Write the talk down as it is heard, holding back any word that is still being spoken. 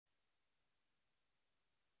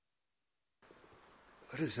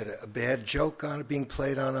what is it, a bad joke on it being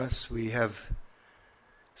played on us.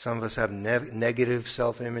 Some of us have negative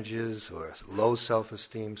self-images or low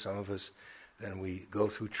self-esteem. Some of us, then we go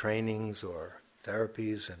through trainings or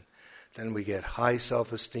therapies, and then we get high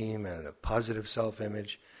self-esteem and a positive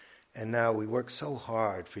self-image. And now we work so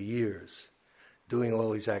hard for years, doing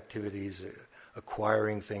all these activities,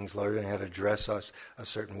 acquiring things, learning how to dress us a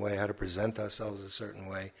certain way, how to present ourselves a certain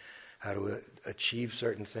way, how to achieve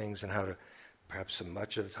certain things, and how to, perhaps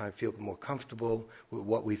much of the time, feel more comfortable with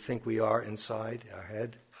what we think we are inside our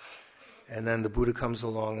head. And then the Buddha comes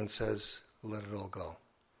along and says, let it all go.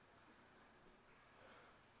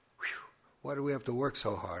 Whew. Why do we have to work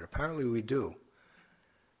so hard? Apparently we do.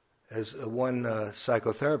 As one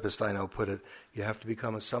psychotherapist I know put it, you have to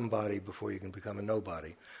become a somebody before you can become a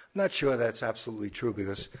nobody. I'm not sure that's absolutely true,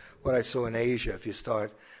 because what I saw in Asia, if you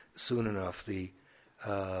start soon enough, it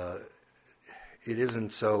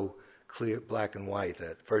isn't so clear, black and white,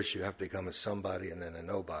 that first you have to become a somebody and then a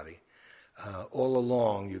nobody. All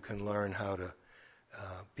along you can learn how to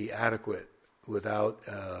be adequate without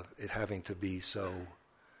it having to be so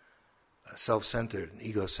self-centered and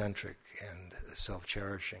egocentric and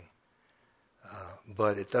self-cherishing.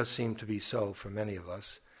 But it does seem to be so for many of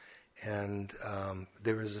us. And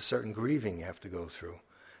there is a certain grieving you have to go through,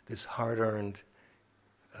 this hard-earned,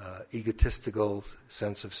 egotistical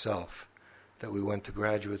sense of self that we went to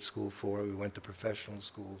graduate school for, we went to professional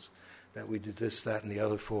schools, that we did this, that, and the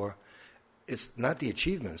other for. It's not the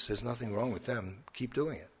achievements, there's nothing wrong with them, keep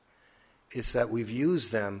doing it. It's that we've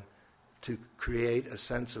used them to create a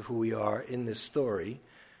sense of who we are in this story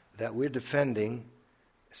that we're defending.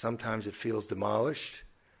 Sometimes it feels demolished.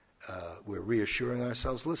 We're reassuring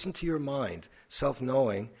ourselves. Listen to your mind,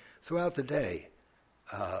 self-knowing, throughout the day.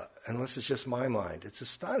 Unless it's just my mind. It's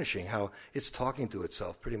astonishing how it's talking to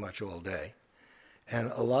itself pretty much all day.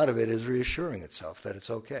 And a lot of it is reassuring itself that it's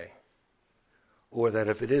okay. Or that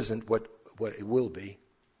if it isn't, what it will be.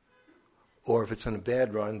 Or if it's in a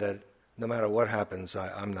bad run, that no matter what happens,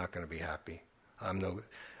 I'm not going to be happy. I'm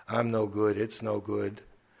no good, it's no good.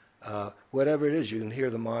 Whatever it is, you can hear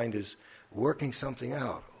the mind is working something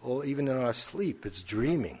out. Or even in our sleep, it's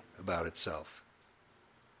dreaming about itself.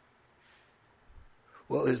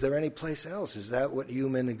 Well, is there any place else? Is that what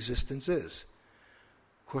human existence is?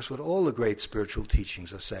 Of course, what all the great spiritual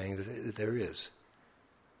teachings are saying that there is.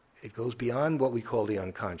 It goes beyond what we call the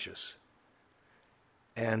unconscious.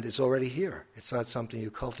 And it's already here. It's not something you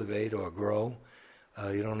cultivate or grow.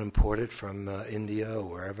 You don't import it from India or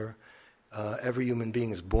wherever. Every human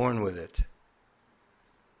being is born with it.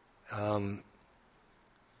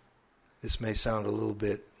 This may sound a little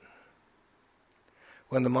bit...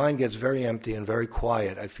 When the mind gets very empty and very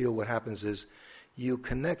quiet, I feel what happens is you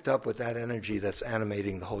connect up with that energy that's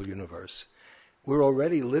animating the whole universe. We're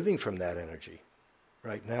already living from that energy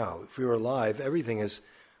right now. If we were alive, everything is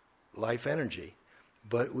life energy.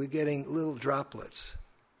 But we're getting little droplets,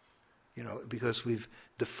 because we've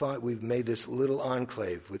made this little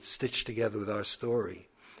enclave stitched together with our story,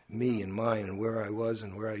 me and mine and where I was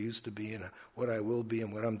and where I used to be and what I will be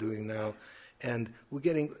and what I'm doing now. And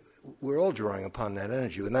we're all drawing upon that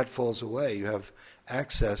energy. When that falls away, you have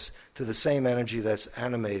access to the same energy that's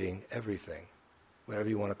animating everything, whatever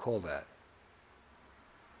you want to call that.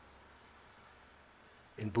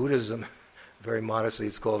 In Buddhism, very modestly,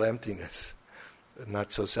 it's called emptiness.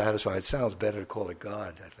 Not so satisfying. It sounds better to call it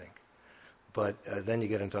God, I think. But then you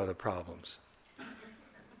get into other problems.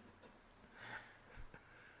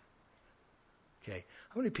 Okay.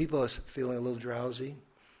 How many people are feeling a little drowsy?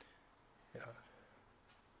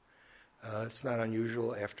 It's not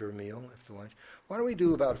unusual after a meal, after lunch. Why don't we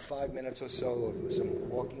do about 5 minutes or so of some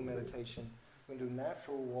walking meditation? We're going to do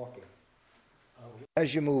natural walking.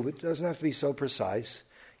 As you move, it doesn't have to be so precise.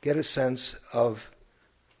 Get a sense of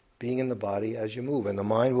being in the body as you move, and the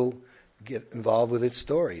mind will get involved with its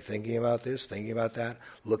story, thinking about this, thinking about that,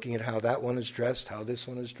 looking at how that one is dressed, how this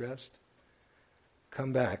one is dressed.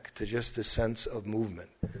 Come back to just the sense of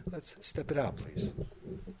movement. Let's step it out, please.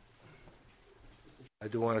 I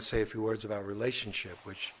do want to say a few words about relationship,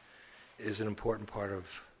 which is an important part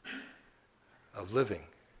of living.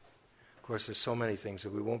 Of course, there's so many things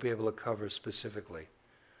that we won't be able to cover specifically,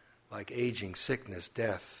 like aging, sickness,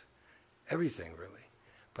 death, everything really.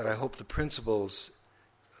 But I hope the principles,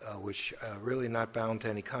 which are really not bound to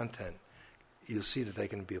any content, you'll see that they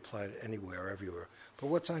can be applied anywhere, everywhere. But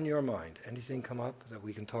what's on your mind? Anything come up that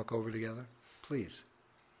we can talk over together? Please.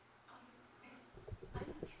 I'm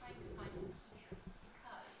trying to find a teacher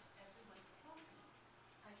because everyone tells me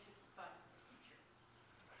I should find a teacher.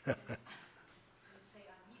 They say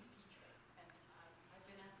I need a teacher. And I've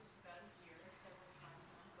been at this about a year, several times,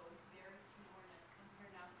 and I'm going very small, and I've come here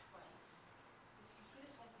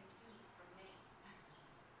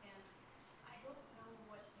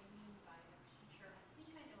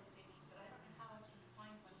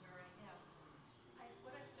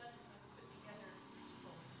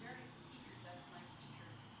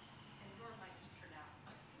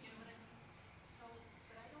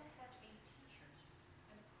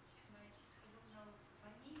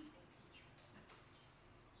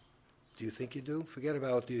Do you think you do? Forget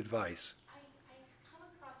about the advice. I come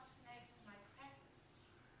across snags in my practice,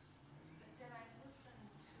 but then I listen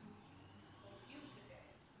to like you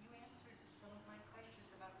today. You answered some of my questions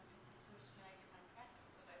about the particular snag in my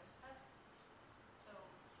practice that I was having. So,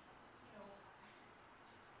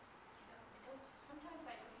 sometimes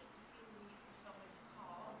I look at the feel the need for someone to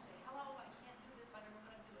call and say, hello, I can't do this, I don't know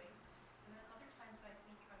what I'm doing. And then other times I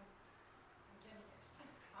think I'm getting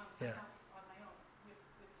it Yeah. on my own with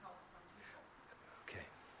help from people. Okay.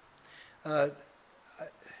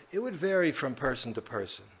 It would vary from person to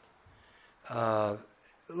person.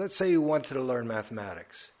 Let's say you wanted to learn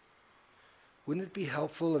mathematics. Wouldn't it be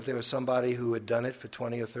helpful if there was somebody who had done it for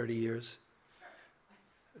 20 or 30 years?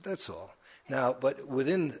 That's all. Now, but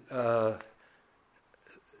within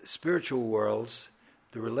spiritual worlds,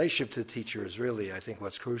 the relationship to the teacher is really, I think,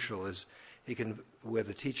 what's crucial is where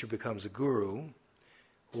the teacher becomes a guru,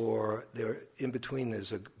 or in between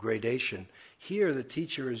there's a gradation. Here, the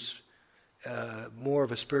teacher is more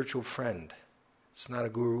of a spiritual friend. It's not a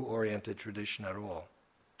guru-oriented tradition at all.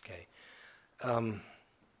 Okay.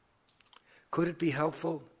 Could it be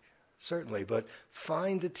helpful? Certainly, but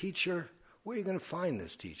find the teacher. Where are you going to find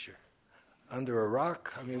this teacher? Under a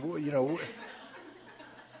rock? I mean, Well, if you think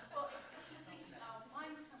I'll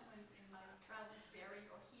find someone in my travels, Barry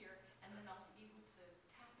or here, and then I'll be able to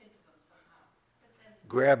tap into them somehow. But then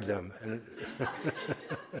grab them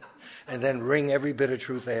and then wring every bit of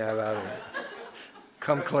truth they have out of it.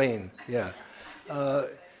 Come clean, yeah.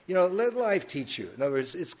 Let life teach you. In other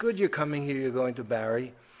words, it's good you're coming here, you're going to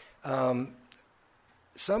Barry.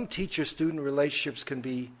 Some teacher-student relationships can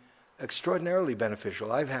be extraordinarily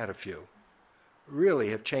beneficial. I've had a few. Really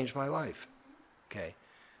have changed my life. Okay.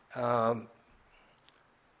 The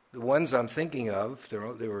ones I'm thinking of, there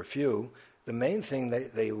were a few. The main thing,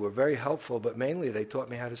 they were very helpful, but mainly they taught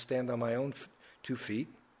me how to stand on my own 2 feet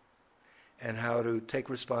and how to take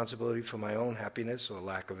responsibility for my own happiness or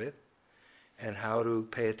lack of it, and how to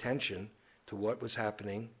pay attention to what was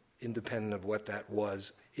happening independent of what that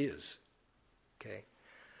is. Okay?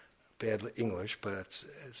 Bad English, but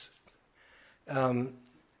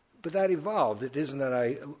but that evolved. It isn't that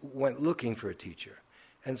I went looking for a teacher.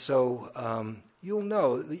 And so you'll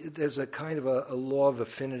know, there's a kind of a law of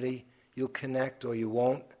affinity. You'll connect or you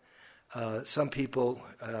won't. Some people,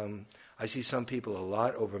 I see some people a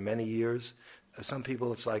lot over many years. Some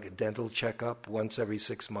people it's like a dental checkup once every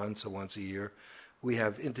 6 months or once a year. We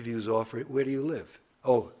have interviews offered. Where do you live?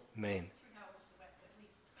 Oh, Maine. 3 hours away at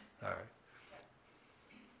least. All right. That's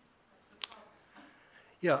the problem.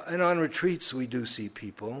 Yeah, and on retreats we do see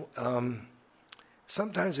people.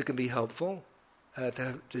 Sometimes it can be helpful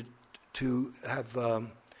to have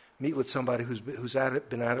meet with somebody who's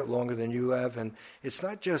been at it longer than you have, and it's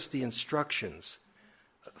not just the instructions.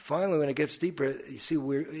 Finally, when it gets deeper, you see,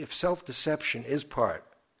 if self-deception is part,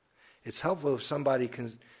 it's helpful if somebody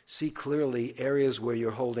can see clearly areas where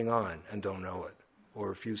you're holding on and don't know it, or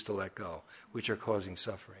refuse to let go, which are causing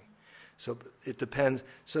suffering. So it depends.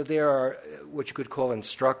 So there are what you could call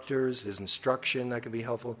instructors. There's instruction that can be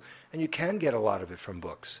helpful, and you can get a lot of it from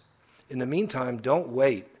books. In the meantime, don't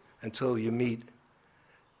wait until you meet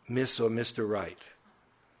Miss or Mr. Right.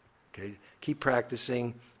 Okay, keep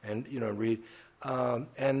practicing and read,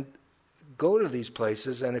 and go to these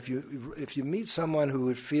places. And if you meet someone who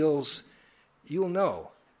it feels, you'll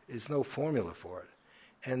know. There's no formula for it,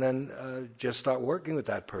 and then just start working with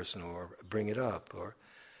that person or bring it up. Or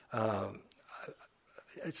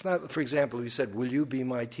it's not. For example, if you said, "Will you be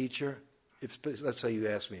my teacher?" Let's say you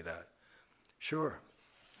asked me that, sure.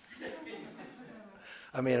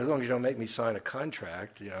 I mean, as long as you don't make me sign a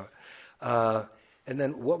contract, And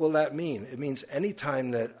then what will that mean? It means any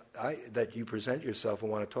time that you present yourself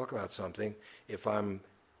and want to talk about something, if I'm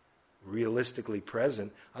realistically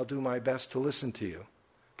present, I'll do my best to listen to you.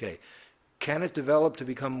 Okay. Can it develop to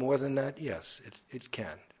become more than that? Yes, it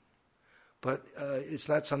can. But it's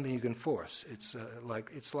not something you can force. It's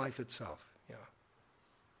it's life itself.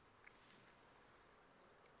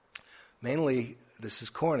 Mainly, this is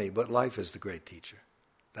corny, but life is the great teacher.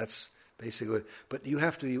 That's basically. But you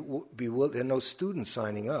have to be willing. There are no students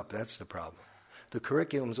signing up. That's the problem. The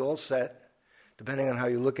curriculum's all set. Depending on how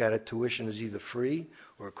you look at it, tuition is either free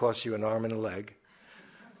or it costs you an arm and a leg.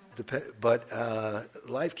 But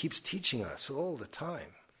life keeps teaching us all the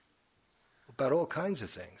time about all kinds of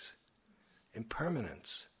things.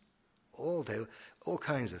 Impermanence, all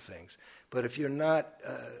kinds of things. But if you're not,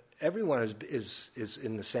 everyone is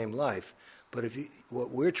in the same life. But what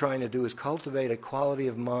we're trying to do is cultivate a quality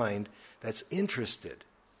of mind that's interested,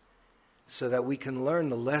 so that we can learn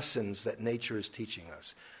the lessons that nature is teaching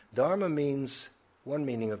us. Dharma means, one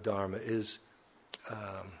meaning of Dharma is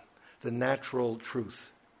the natural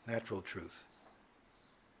truth. Natural truth.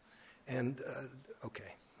 And,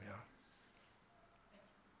 okay, yeah.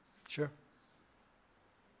 Sure.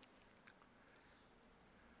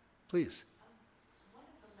 Please. One of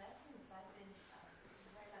the lessons I've been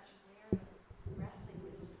very much aware of and grappling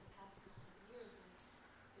with over the past couple of years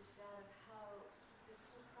is that of how this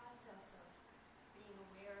whole process of being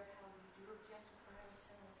aware of how we do objectify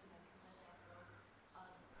ourselves and then can let that go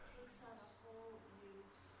takes on a whole new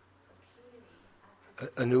acuity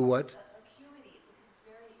after A new what? acuity. It becomes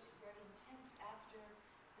very, very intense after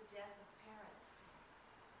the death of parents.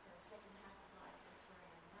 So second half of life, that's where I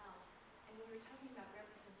am now. And when we were talking about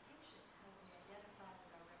representation, how we identify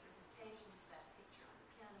with our representations, that picture on the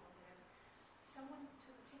piano or whatever, someone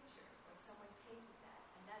took a picture or someone painted that,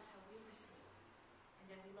 and that's how we were seen. And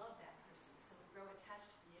then we love that person, so we grow attached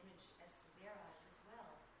to the image as through their eyes as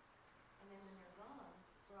well. And then when they're gone,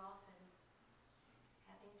 we're often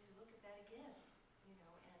having to look at that again, and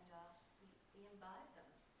we imbibe them.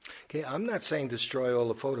 Okay, I'm not saying destroy all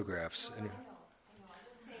the photographs. No, I know. I'm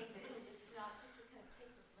just saying that it's not just to kind of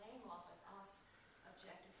take the blame off of us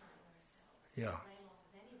objectifying ourselves. Yeah. The blame off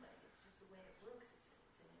of anybody. It's just the way it works.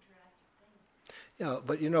 It's an interactive thing. Yeah,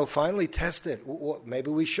 but finally test it.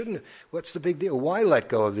 Maybe we shouldn't. What's the big deal? Why let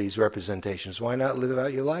go of these representations? Why not live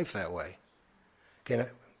out your life that way? Depending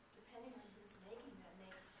on who's making them,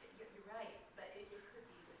 you're right, but it could be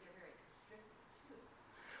that they're very constricted too.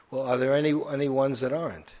 Well, are there any ones that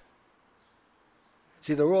aren't?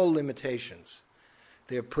 See, they're all limitations.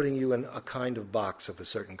 They're putting you in a kind of box of a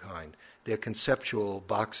certain kind. They're conceptual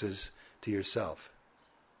boxes to yourself.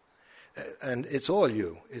 And it's all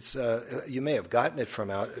you. It's you may have gotten it from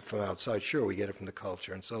outside. Sure, we get it from the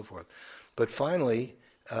culture and so forth. But finally,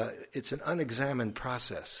 it's an unexamined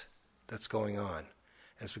process that's going on.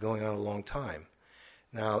 And it's been going on a long time.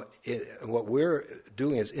 Now, what we're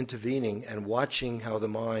doing is intervening and watching how the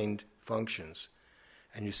mind functions.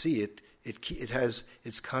 And you see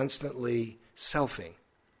it's constantly selfing.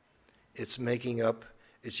 It's making up,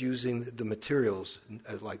 it's using the materials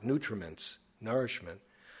as like nutriments, nourishment.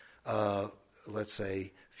 Let's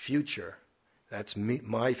say future. That's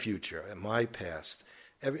my future and my past.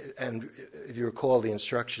 And if you recall the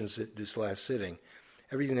instructions at this last sitting,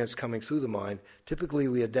 everything that's coming through the mind, typically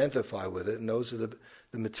we identify with it, and those are the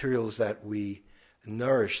materials that we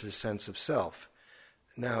nourish the sense of self.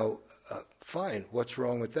 Now, fine, what's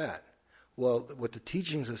wrong with that? Well, what the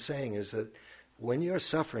teachings are saying is that when you're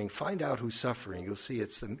suffering, find out who's suffering. You'll see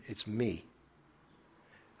it's me.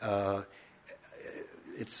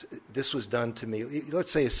 This was done to me.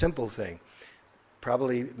 Let's say a simple thing.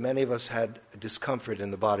 Probably many of us had discomfort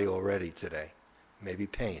in the body already today, maybe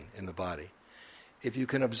pain in the body. If you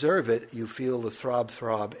can observe it, you feel the throb,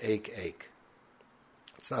 ache.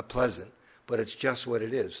 It's not pleasant, but it's just what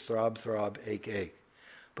it is, throb, ache.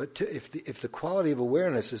 But if the quality of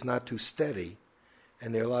awareness is not too steady,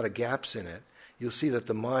 and there are a lot of gaps in it, you'll see that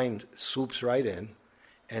the mind swoops right in,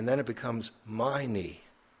 and then it becomes my knee.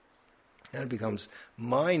 And it becomes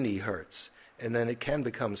my knee hurts. And then it can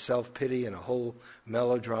become self-pity and a whole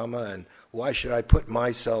melodrama, and why should I put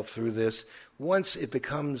myself through this? Once it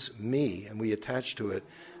becomes me and we attach to it,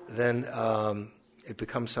 then it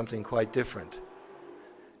becomes something quite different.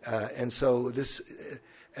 And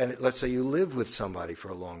let's say you live with somebody for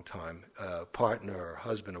a long time, partner or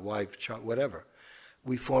husband or wife, child, whatever.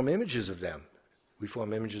 We form images of them. We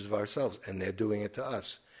form images of ourselves, and they're doing it to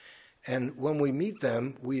us. And when we meet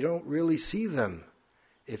them, we don't really see them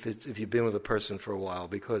if you've been with a person for a while,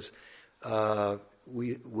 because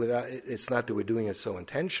it's not that we're doing it so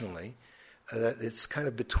intentionally, that it's kind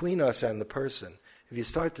of between us and the person. If you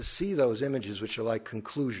start to see those images, which are like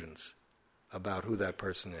conclusions about who that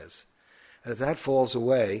person is, as that falls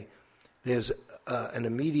away, there's an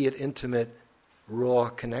immediate, intimate, raw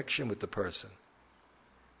connection with the person.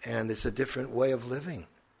 And it's a different way of living.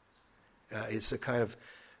 It's a kind of,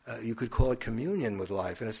 you could call it communion with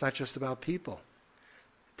life, and it's not just about people.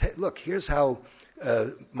 Look, here's how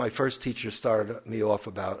my first teacher started me off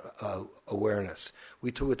about awareness.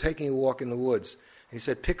 We were taking a walk in the woods, and he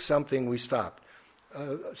said, pick something, we stopped.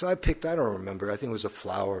 So I picked, I don't remember, I think it was a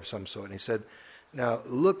flower of some sort, and he said, now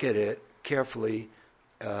look at it carefully,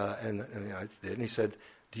 and I did, and he said,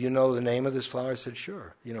 do you know the name of this flower? I said,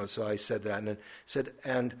 sure. So I said that, and then said,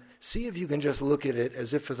 and see if you can just look at it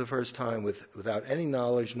as if for the first time, without any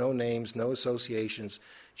knowledge, no names, no associations,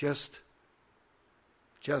 just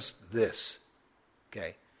this,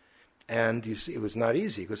 okay? And you see, it was not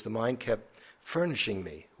easy because the mind kept furnishing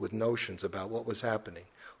me with notions about what was happening,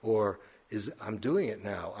 or I'm doing it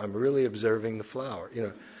now. I'm really observing the flower,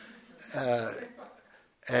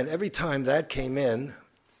 And every time that came in,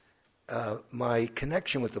 my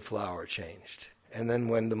connection with the flower changed. And then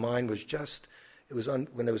when the mind was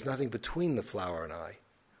when there was nothing between the flower and I,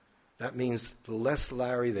 that means the less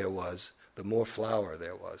Larry there was, the more flower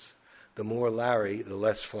there was. The more Larry, the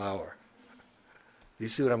less flower. You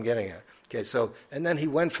see what I'm getting at? Okay, so, and then he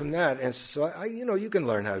went from that, and so, you can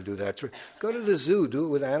learn how to do that. Go to the zoo, do it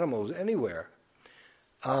with animals, anywhere.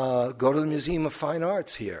 Go to the Museum of Fine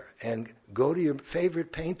Arts here, and go to your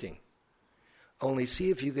favorite painting. Only see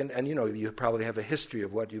if you can, and you probably have a history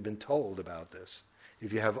of what you've been told about this.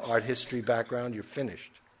 If you have art history background, you're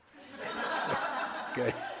finished.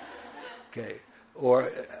 Okay. Or,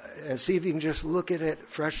 and see if you can just look at it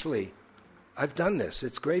freshly. I've done this.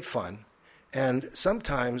 It's great fun. And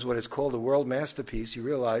sometimes what is called a world masterpiece, you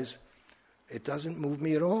realize it doesn't move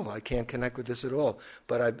me at all. I can't connect with this at all.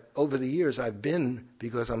 But over the years, I've been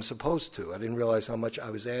because I'm supposed to. I didn't realize how much I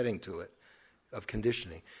was adding to it, of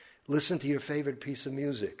conditioning. Listen to your favorite piece of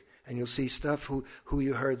music, and you'll see stuff who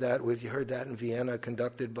you heard that with. You heard that in Vienna,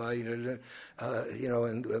 conducted by, and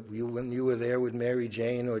when you were there with Mary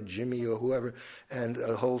Jane or Jimmy or whoever, and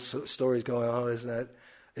a whole story's going on, isn't that?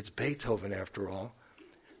 It's Beethoven, after all.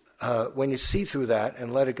 When you see through that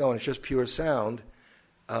and let it go, and it's just pure sound,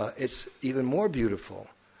 it's even more beautiful,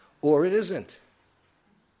 or it isn't.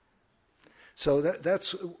 So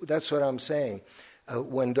that's what I'm saying.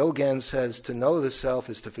 When Dogen says to know the self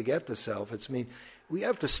is to forget the self, we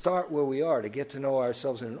have to start where we are to get to know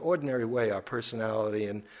ourselves in an ordinary way, our personality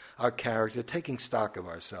and our character, taking stock of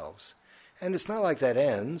ourselves. And it's not like that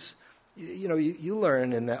ends. You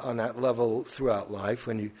learn on that level throughout life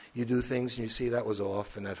when you do things and you see that was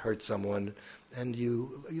off and that hurt someone, and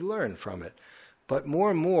you learn from it. But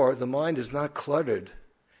more and more, the mind is not cluttered,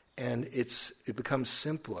 and it becomes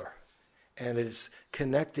simpler, and it's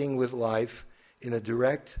connecting with life in a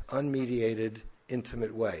direct, unmediated,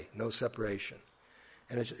 intimate way, no separation.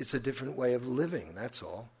 And it's a different way of living, that's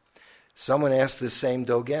all. Someone asked this same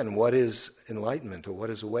Dogen, what is enlightenment or what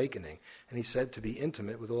is awakening? And he said, to be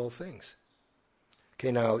intimate with all things.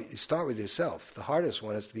 Okay, now you start with yourself. The hardest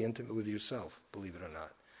one is to be intimate with yourself, believe it or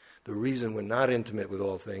not. The reason we're not intimate with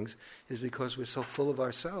all things is because we're so full of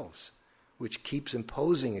ourselves, which keeps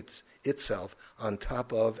imposing itself on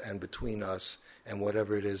top of and between us and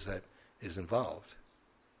whatever it is that is involved.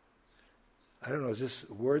 I don't know, is this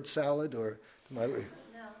word salad or am I...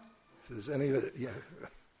 No. Is any of it? Yeah.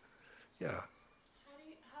 Yeah.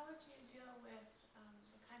 How would you deal with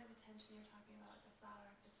the kind of attention you're talking about with the flower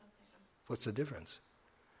if it's something... What's the difference?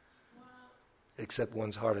 Well... Except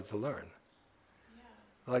one's harder to learn.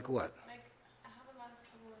 Yeah. Like what? Like, I have a lot of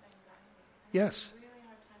trouble with anxiety. Yes. I have a really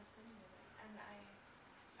hard time sitting with it. And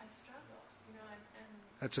I struggle, and...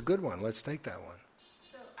 That's a good one. Let's take that one.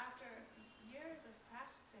 So after years of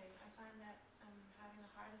practicing, I find that I'm having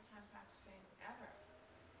the hardest time practicing ever.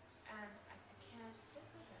 And I can't sit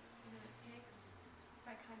with it. It takes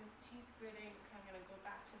that kind of teeth gritting, kind of go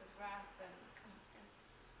back to the breath,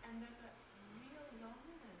 and there's a real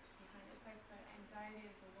loneliness behind it. It's like the anxiety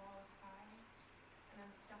is a wall of fire, and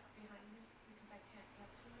I'm stuck behind it because I can't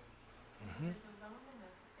get to it. So there's a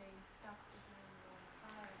loneliness of being stuck behind the wall of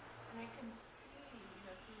fire. And I can see,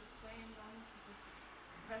 through the flames, almost as if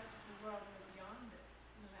the rest of the world were beyond it,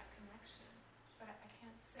 that connection. But I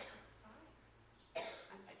can't sit with the fire.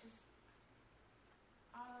 I just,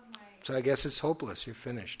 all of my... So I guess it's hopeless. You're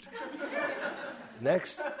finished.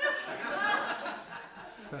 Next.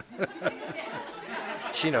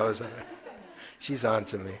 She knows. She's on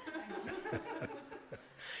to me.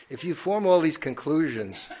 If you form all these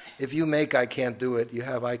conclusions, if you make I can't do it, you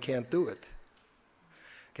have I can't do it.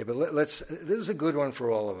 Okay, but this is a good one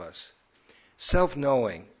for all of us.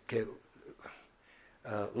 Self-knowing, okay,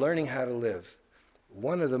 learning how to live.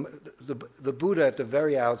 One of the Buddha at the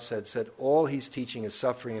very outset said all he's teaching is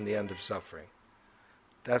suffering and the end of suffering.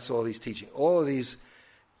 That's all he's teaching. All of these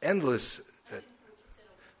endless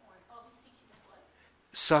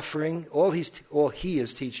suffering, all he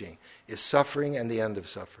is teaching is suffering and the end of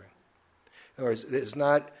suffering. In other words, there's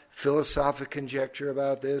not philosophic conjecture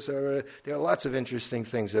about this, or there are lots of interesting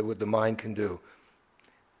things that what the mind can do.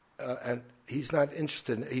 And he's not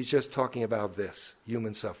interested, he's just talking about this,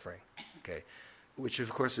 human suffering, okay, which of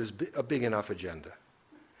course is a big enough agenda.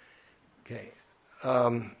 Okay.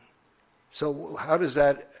 So how does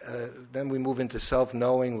that, then we move into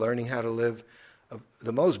self-knowing, learning how to live.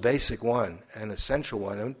 The most basic one, and essential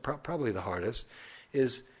one, and probably the hardest,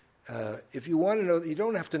 is if you want to know, you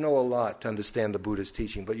don't have to know a lot to understand the Buddha's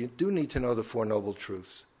teaching, but you do need to know the Four Noble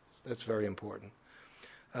Truths. That's very important.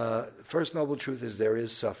 The first noble truth is there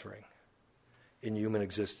is suffering in human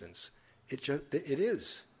existence. It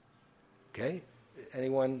is. Okay?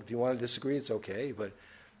 Anyone, if you want to disagree, it's okay, but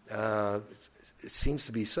It seems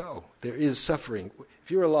to be so. There is suffering. If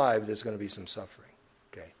you're alive, there's going to be some suffering.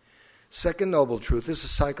 Okay. Second noble truth, this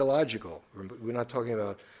is psychological. We're not talking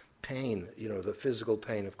about pain, the physical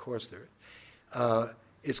pain, of course there.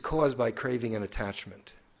 It's caused by craving and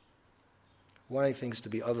attachment. Wanting things to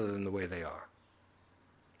be other than the way they are.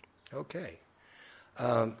 Okay.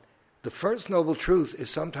 The first noble truth is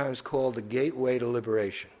sometimes called the gateway to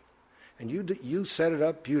liberation. And you set it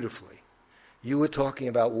up beautifully. You were talking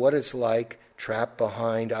about what it's like, trapped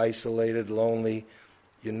behind, isolated, lonely.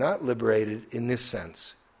 You're not liberated in this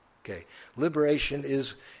sense. Okay. Liberation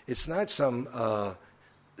it's not some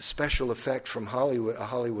special effect from a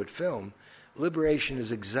Hollywood film. Liberation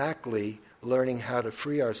is exactly learning how to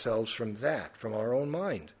free ourselves from that, from our own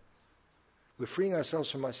mind. We're freeing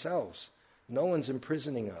ourselves from ourselves. No one's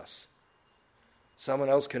imprisoning us. Someone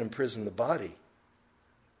else can imprison the body.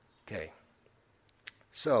 Okay.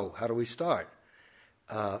 So, how do we start?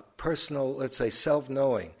 Personal, let's say,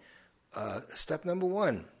 self-knowing. Step number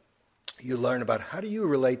one, you learn about how do you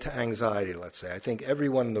relate to anxiety, let's say. I think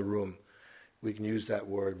everyone in the room, we can use that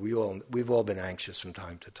word. We've all been anxious from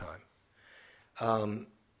time to time.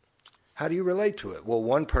 How do you relate to it? Well,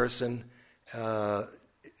 one person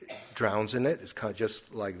drowns in it. It's kind of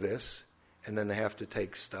just like this. And then they have to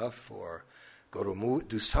take stuff or go to a movie,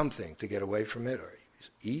 do something to get away from it, or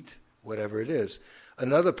eat, whatever it is.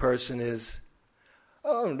 Another person is,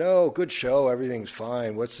 oh no, good show, everything's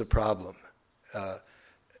fine, what's the problem? But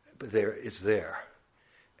it's there.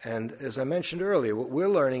 And as I mentioned earlier, what we're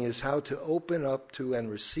learning is how to open up to and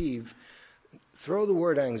receive. Throw the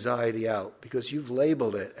word anxiety out, because you've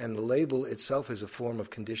labeled it, and the label itself is a form of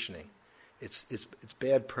conditioning. It's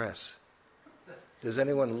bad press. Does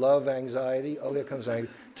anyone love anxiety? Oh, here comes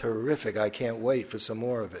anxiety. Terrific, I can't wait for some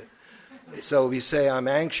more of it. So if you say, I'm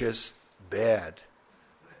anxious, bad.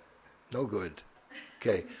 No good.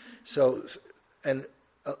 Okay, so, and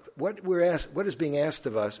what is being asked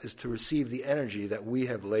of us is to receive the energy that we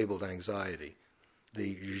have labeled anxiety.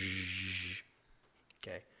 The zh.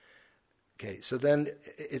 Okay, so then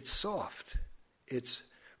it's soft. It's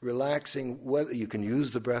relaxing. You can use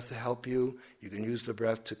the breath to help you. You can use the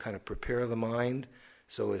breath to kind of prepare the mind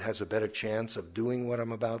so it has a better chance of doing what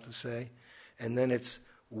I'm about to say. And then it's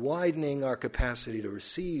widening our capacity to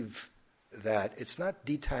receive that. It's not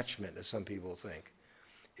detachment, as some people think.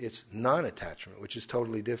 It's non-attachment, which is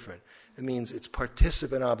totally different. It means it's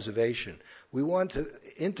participant observation. We want to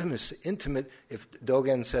intimate, if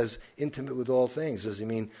Dogen says intimate with all things, does he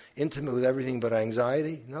mean intimate with everything but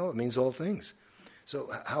anxiety? No, it means all things. So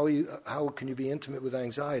how can you be intimate with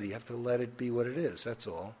anxiety? You have to let it be what it is, that's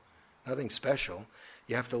all. Nothing special.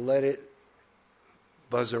 You have to let it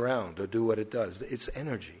buzz around or do what it does. It's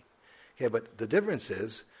energy. Okay, but the difference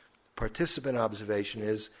is, participant observation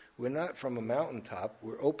is, we're not from a mountaintop,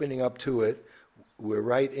 we're opening up to it, we're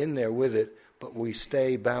right in there with it, but we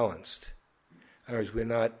stay balanced. In other words, we're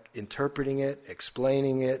not interpreting it,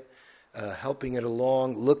 explaining it, helping it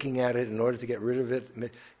along, looking at it in order to get rid of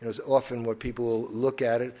it. It's often what people will look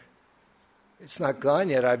at it. It's not gone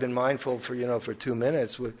yet. I've been mindful for 2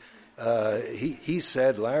 minutes. He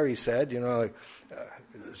said, Larry said,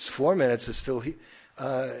 it's 4 minutes. It's still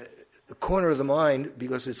the corner of the mind,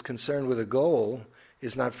 because it's concerned with a goal,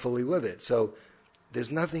 is not fully with it. So there's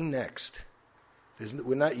nothing next.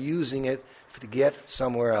 We're not using it to get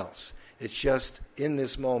somewhere else. It's just in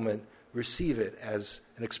this moment. Receive it as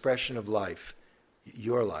an expression of life,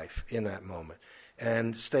 your life in that moment.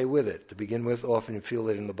 And stay with it. To begin with, often you feel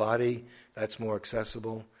it in the body. That's more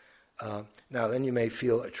accessible. Now, then you may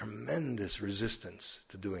feel a tremendous resistance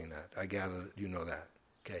to doing that. I gather you know that.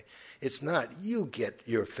 Okay, it's not you get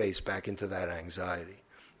your face back into that anxiety.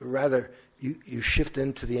 But rather, you shift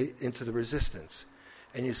into the resistance.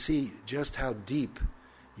 And you see just how deep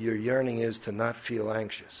your yearning is to not feel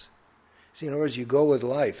anxious. See, in other words, you go with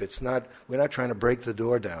life. We're not trying to break the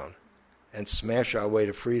door down and smash our way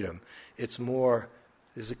to freedom. It's more,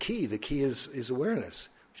 there's a key. The key is awareness.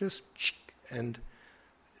 And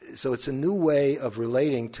so it's a new way of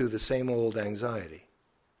relating to the same old anxiety.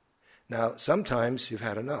 Now, sometimes you've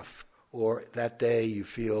had enough, or that day you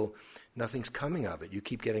feel nothing's coming of it. You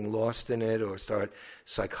keep getting lost in it, or start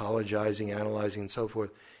psychologizing, analyzing, and so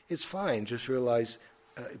forth. It's fine. Just realize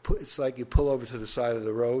it's like you pull over to the side of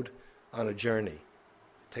the road on a journey.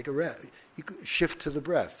 Take a rest. You shift to the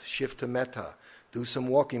breath, shift to metta, do some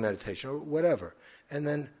walking meditation, or whatever. And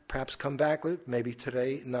then perhaps come back with it, maybe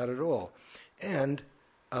today, not at all. And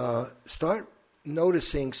start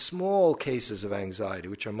noticing small cases of anxiety,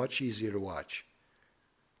 which are much easier to watch.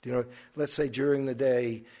 Let's say during the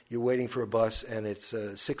day you're waiting for a bus and it's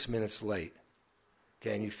 6 minutes late.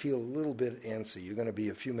 okay, and you feel a little bit antsy, you're going to be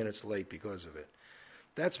a few minutes late because of it.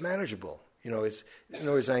 That's manageable. In other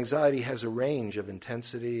words, anxiety has a range of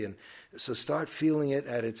intensity, and so start feeling it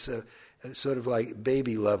at its sort of like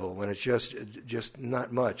baby level, when it's just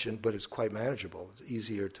not much, but it's quite manageable. It's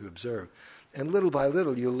easier to observe. And little by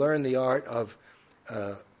little, you learn the art of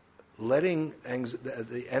letting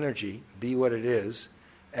the energy be what it is,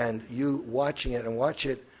 and you watching it, and watch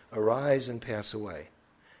it arise and pass away.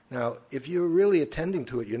 Now, if you're really attending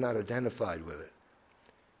to it, you're not identified with it.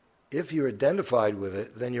 If you're identified with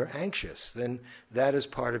it, then you're anxious. Then that is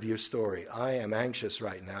part of your story. I am anxious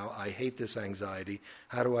right now. I hate this anxiety.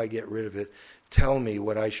 How do I get rid of it? Tell me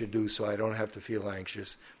what I should do so I don't have to feel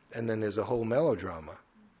anxious. And then there's a whole melodrama.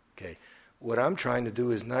 Okay. What I'm trying to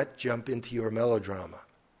do is not jump into your melodrama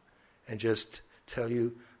and just tell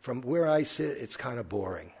you, from where I sit, it's kind of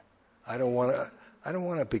boring. I don't want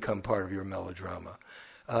to become part of your melodrama.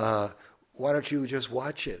 Why don't you just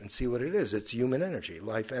watch it and see what it is? It's human energy,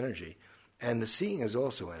 life energy. And the seeing is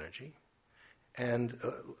also energy. And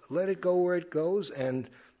let it go where it goes, and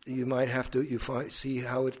you might have to see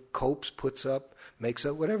how it copes, puts up, makes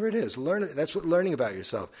up, whatever it is. Learn it. That's what learning about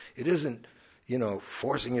yourself. It isn't,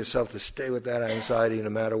 forcing yourself to stay with that anxiety no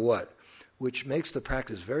matter what, which makes the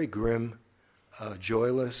practice very grim,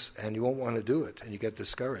 joyless, and you won't want to do it, and you get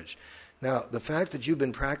discouraged. Now, the fact that you've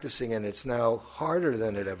been practicing and it's now harder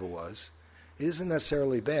than it ever was isn't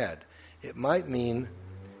necessarily bad. It might mean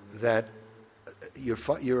that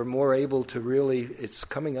you're more able to really, it's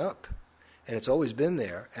coming up, and it's always been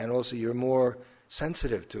there, and also you're more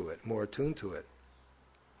sensitive to it, more attuned to it.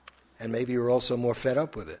 And maybe you're also more fed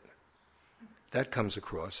up with it. That comes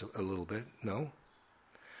across a little bit, no?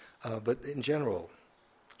 But in general,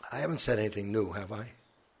 I haven't said anything new, have I?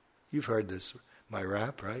 You've heard this, my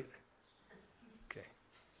rap, right? Okay.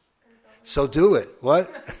 So do it. What?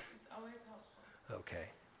 It's always helpful. Okay.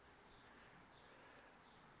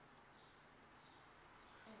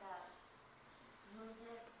 And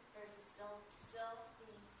movement versus still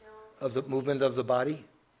being still. Of the movement of the body?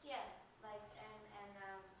 Yeah, like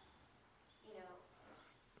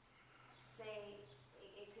say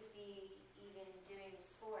it could be even doing a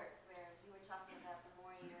sport where you were talking about the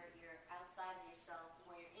more you're outside of yourself,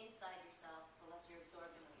 the more you're inside yourself, the less you're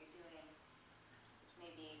absorbed in what you're doing, which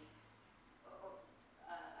may be, I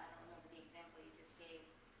don't remember the example you just gave,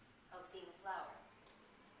 seeing the flower.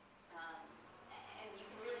 And you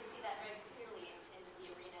can really see that very clearly in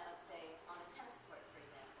the arena of, say, on a tennis court, for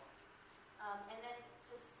example. And then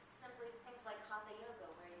just simply things like hatha yoga,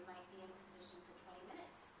 where you might be in position for 20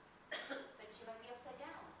 minutes, but you might be upside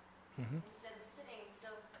down instead of sitting.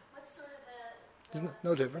 So what's sort of There's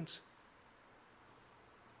no difference.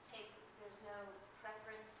 There's no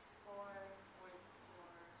preference for, I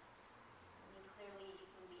mean, clearly you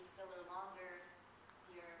can be still or longer.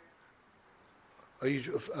 Are you?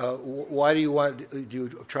 Why do you want? Do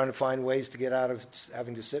you trying to find ways to get out of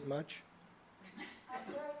having to sit much? At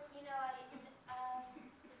the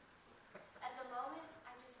moment,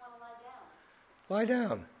 I just want to lie down. Lie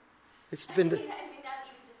down. It's I been. mean, not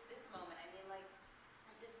even just this moment. I mean, like,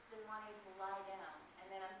 I've just been wanting to lie down,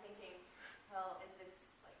 and then I'm thinking, well, is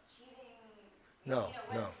this like cheating? No.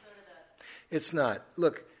 Sort of It's not.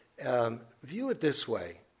 Look, view it this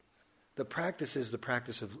way. The practice is the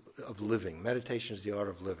practice of living. Meditation is the art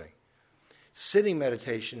of living. Sitting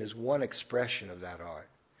meditation is one expression of that art.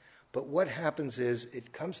 But what happens is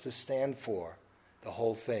it comes to stand for the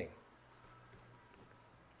whole thing.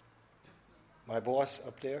 My boss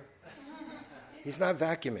up there, he's not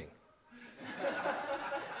vacuuming.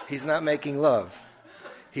 He's not making love.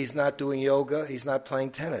 He's not doing yoga. He's not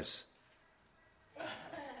playing tennis.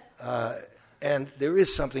 And there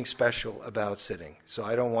is something special about sitting, so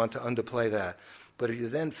I don't want to underplay that. But if you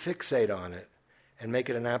then fixate on it and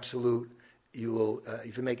make it an absolute, you will.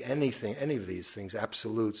 If you make any of these things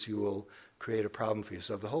absolutes, you will create a problem for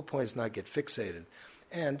yourself. The whole point is not get fixated.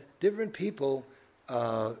 And different people,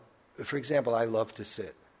 for example, I love to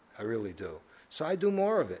sit. I really do. So I do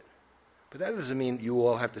more of it. But that doesn't mean you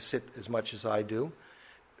all have to sit as much as I do.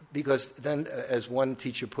 Because then, as one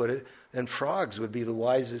teacher put it, then frogs would be the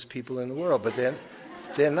wisest people in the world, but then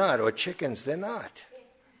they're not, or chickens, they're not.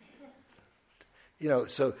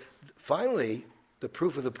 So finally, the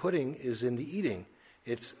proof of the pudding is in the eating.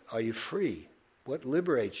 It's, are you free? What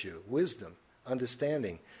liberates you? Wisdom,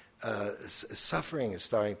 understanding. Suffering is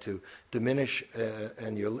starting to diminish,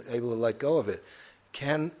 and you're able to let go of it.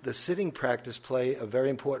 Can the sitting practice play a very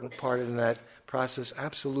important part in that process?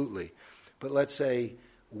 Absolutely. But let's say,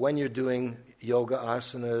 when you're doing yoga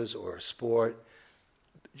asanas or sport,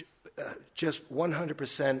 just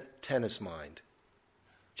 100% tennis mind.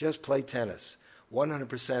 Just play tennis.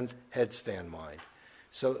 100% headstand mind.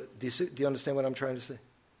 So do you understand what I'm trying to say?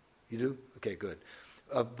 You do? Okay, good.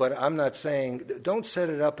 But I'm not saying, don't set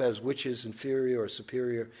it up as which is inferior or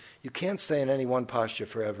superior. You can't stay in any one posture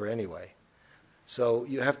forever anyway. So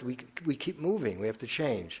you have to, we keep moving, we have to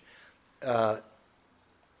change. I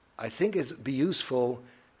think it'd be useful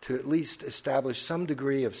to at least establish some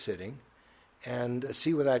degree of sitting and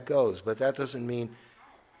see where that goes. But that doesn't mean... I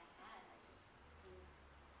just seem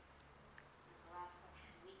the last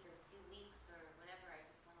week or 2 weeks or whatever, I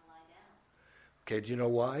just want to lie down. Okay, do you know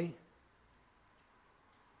why?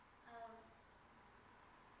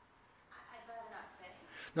 I'd rather not say.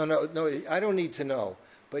 No, I don't need to know.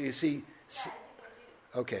 But you see... Yeah, I think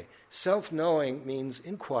I do. Okay, self-knowing means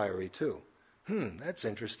inquiry too. That's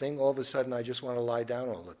interesting. All of a sudden I just want to lie down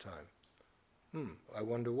all the time. I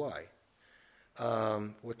wonder why.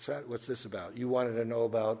 What's that? What's this about? You wanted to know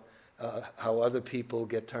about how other people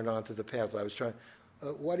get turned on to the path. I was trying,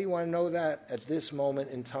 why do you want to know that at this moment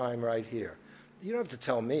in time right here? You don't have to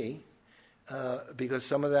tell me, because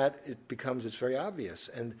some of that, it's very obvious.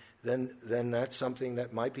 And then that's something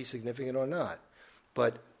that might be significant or not.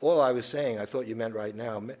 But all I was saying, I thought you meant right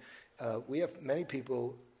now, we have many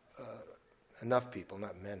people, enough people,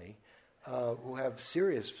 not many, who have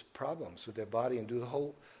serious problems with their body and do the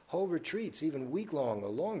whole retreats, even week-long or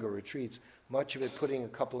longer retreats, much of it putting a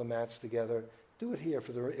couple of mats together. Do it here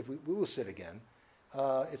if we will sit again.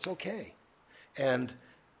 It's okay.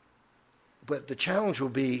 But the challenge will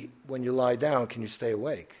be when you lie down, can you stay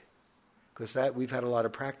awake? Because we've had a lot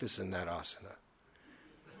of practice in that asana.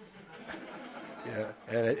 Yeah,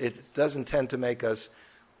 and it doesn't tend to make us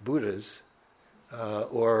Buddhas,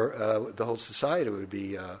 or the whole society would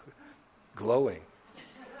be glowing.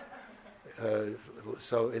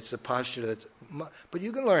 So it's a posture that's... But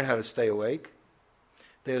you can learn how to stay awake.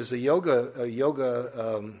 There's the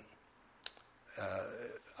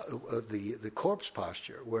corpse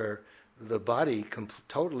posture, where the body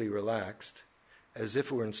totally relaxed, as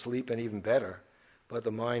if we're in sleep, and even better, but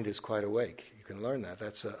the mind is quite awake. You can learn that.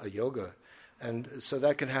 That's a yoga. And so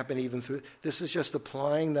that can happen even through... This is just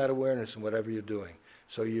applying that awareness in whatever you're doing.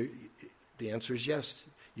 So the answer is yes.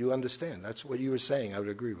 You understand. That's what you were saying. I would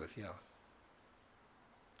agree with, yeah.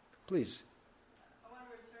 Please. I want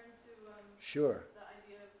to return to Sure. the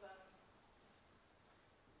idea of,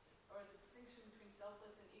 or the distinction between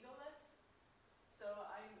selfless and egoless. So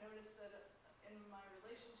I noticed that in my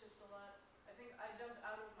relationships a lot, I think I jump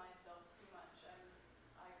out of myself too much.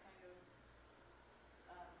 I kind of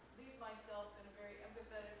leave myself in a very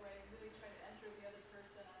empathetic way and really try to enter the other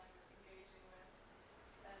person I'm engaging with.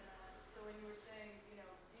 And so when you were saying,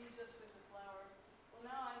 be just with the flower, well,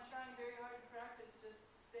 now I'm trying very hard to practice just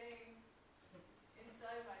staying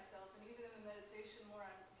inside myself, and even in the meditation more,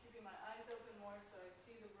 I'm keeping my eyes open more so I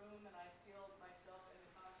see the room and I feel myself in the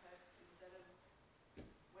context instead of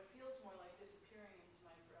what feels more like disappearing into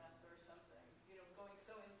my breath or something, going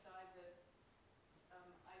so inside that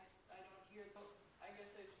I don't hear. I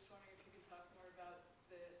guess I was just wondering if you could talk more about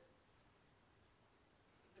the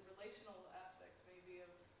relational aspect maybe of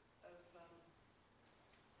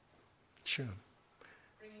Sure.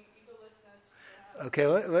 bringing egolessness. Perhaps. Okay,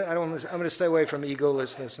 I'm going to stay away from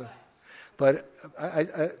egolessness. Okay, But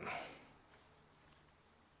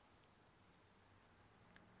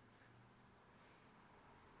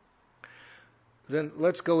then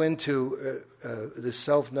let's go into the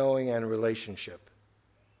self-knowing and relationship.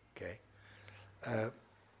 Okay.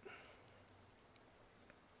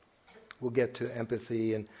 We'll get to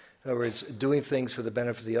empathy, and in other words, doing things for the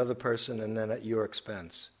benefit of the other person and then at your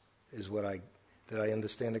expense is what did I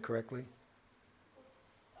understand it correctly?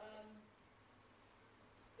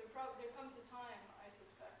 There comes a time, I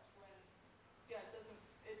suspect, when,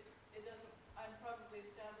 it doesn't, I'm probably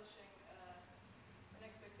establishing an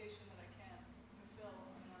expectation that I can't fulfill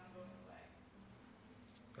in an ongoing way.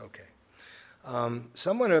 Okay.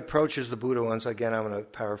 Someone approaches the Buddha once, again I'm going to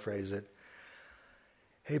paraphrase it.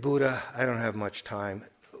 Hey Buddha, I don't have much time.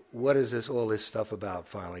 What is all this stuff about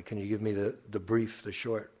finally? Can you give me the brief, the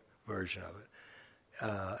short version of it?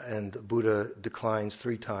 And Buddha declines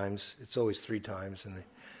 3 times. It's always 3 times.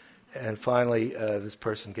 And finally, this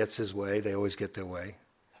person gets his way. They always get their way.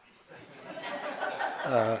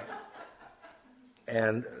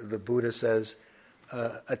 And the Buddha says,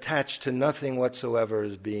 attached to nothing whatsoever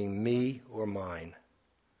as being me or mine.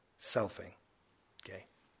 Selfing. Okay?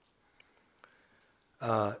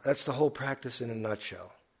 That's the whole practice in a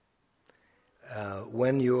nutshell.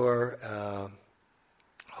 When you're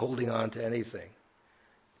holding on to anything,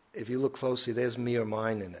 if you look closely, there's me or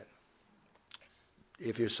mine in it.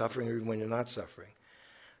 If you're suffering or even when you're not suffering.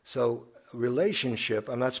 So relationship,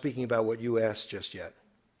 I'm not speaking about what you asked just yet,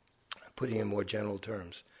 putting in more general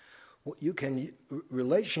terms.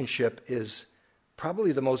 Relationship is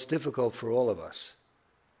probably the most difficult for all of us.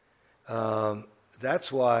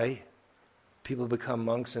 That's why people become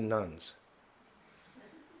monks and nuns.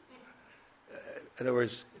 In other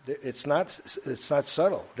words, it's not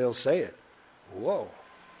subtle. They'll say it. Whoa.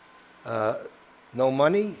 No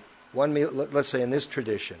money, one meal. Let's say in this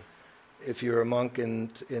tradition, if you're a monk in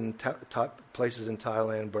top places in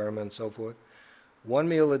Thailand, Burma, and so forth, one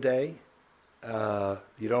meal a day,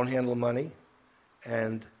 you don't handle money,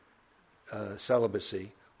 and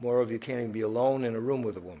celibacy. Moreover, you can't even be alone in a room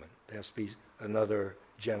with a woman. There has to be another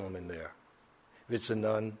gentleman there. If it's a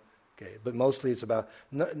nun, okay. But mostly it's about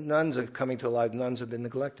nuns are coming to life. Nuns have been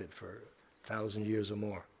neglected for 1,000 years or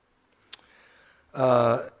more.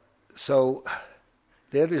 So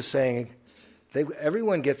they're just saying,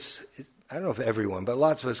 everyone gets, I don't know if everyone, but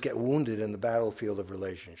lots of us get wounded in the battlefield of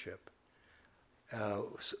relationship.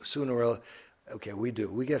 Sooner or okay, we do.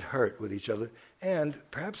 We get hurt with each other. And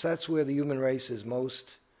perhaps that's where the human race is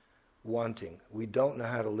most wanting. We don't know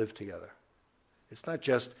how to live together. It's not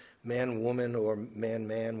just man, woman, or man,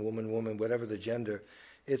 man, woman, woman, whatever the gender.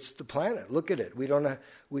 It's the planet. Look at it. We don't know.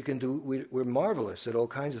 We're marvelous at all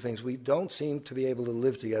kinds of things. We don't seem to be able to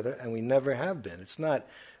live together, and we never have been. It's not,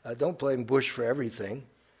 don't blame Bush for everything.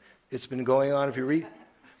 It's been going on. If you read,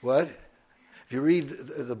 what? If you read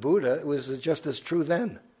the Buddha, it was just as true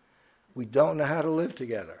then. We don't know how to live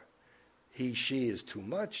together. He, she is too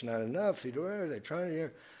much, not enough. They're trying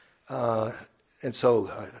to, and so,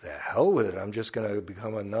 the hell with it. I'm just going to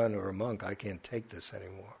become a nun or a monk. I can't take this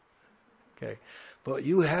anymore. Okay, but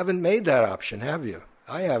you haven't made that option, have you?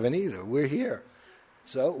 I haven't either. We're here.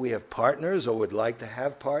 So we have partners or would like to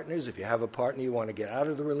have partners. If you have a partner, you want to get out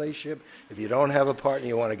of the relationship. If you don't have a partner,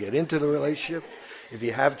 you want to get into the relationship. If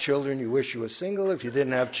you have children, you wish you were single. If you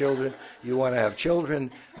didn't have children, you want to have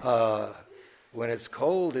children. When it's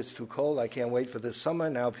cold, it's too cold. I can't wait for this summer.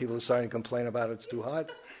 Now people are starting to complain about it's too hot.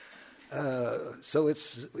 So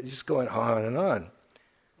it's just going on and on.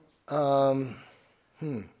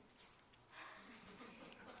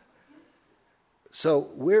 So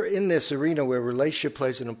we're in this arena where relationship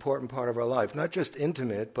plays an important part of our life, not just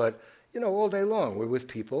intimate, but, all day long. We're with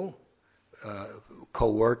people,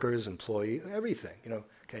 co-workers, employees, everything,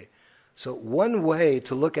 Okay. So one way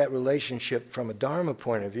to look at relationship from a Dharma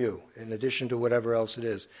point of view, in addition to whatever else it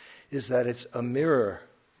is that it's a mirror.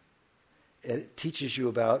 It teaches you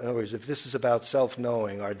about, in other words, if this is about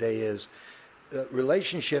self-knowing, our day is,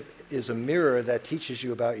 relationship is a mirror that teaches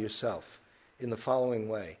you about yourself in the following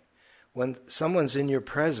way. When someone's in your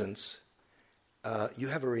presence, you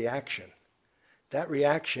have a reaction. That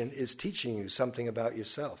reaction is teaching you something about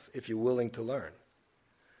yourself, if you're willing to learn.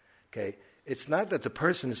 Okay? It's not that the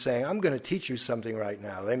person is saying, I'm going to teach you something right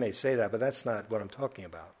now. They may say that, but that's not what I'm talking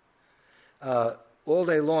about. All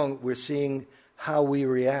day long, we're seeing how we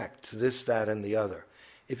react to this, that, and the other.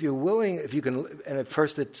 If you're willing, if you can, and at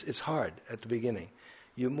first it's hard at the beginning.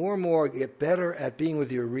 You more and more get better at being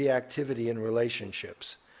with your reactivity in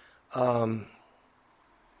relationships. I'll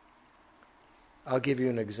give you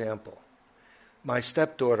an example. My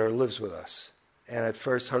stepdaughter lives with us, and at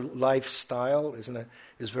first her lifestyle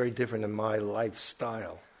is very different than my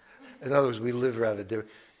lifestyle. In other words, we live rather different.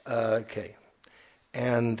 Okay,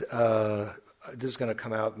 and this is going to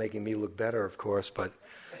come out making me look better, of course, but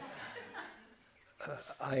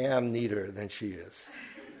I am neater than she is.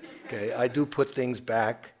 Okay, I do put things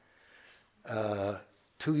back.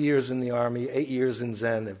 2 years in the Army, 8 years in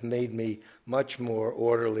Zen have made me much more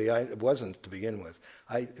orderly. It wasn't to begin with.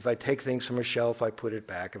 If I take things from a shelf, I put it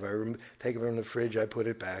back. If I take it from the fridge, I put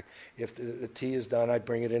it back. If the tea is done, I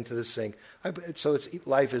bring it into the sink. So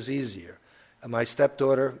life is easier. And my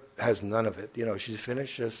stepdaughter has none of it. She's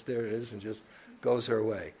finished, just there it is, and just goes her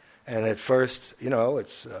way. And at first,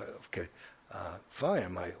 it's okay,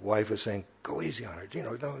 fine. My wife was saying, "Go easy on her."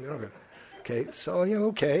 Don't. Okay, so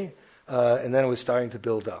okay. And then it was starting to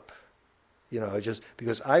build up, just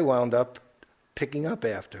because I wound up picking up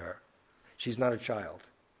after her. She's not a child.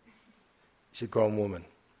 She's a grown woman,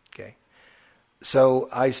 okay? So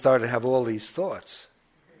I started to have all these thoughts.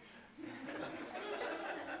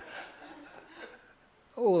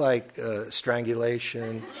 Like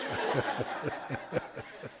strangulation.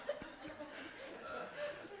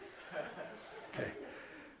 Okay.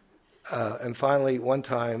 And finally, one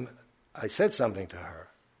time, I said something to her.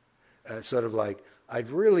 Sort of like, I'd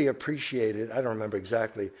really appreciate it, I don't remember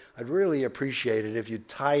exactly, I'd really appreciate it if you'd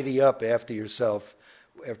tidy up after yourself,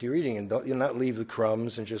 after you're eating, and you'll not leave the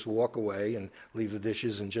crumbs and just walk away and leave the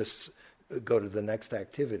dishes and just go to the next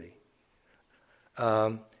activity.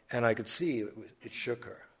 And And I could see it shook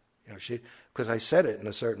her. Because I said it in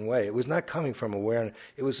a certain way. It was not coming from awareness.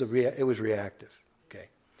 It was reactive. Okay,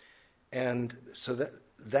 and so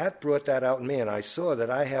that brought that out in me, and I saw that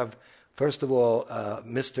I have, first of all,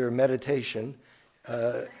 Mr. Meditation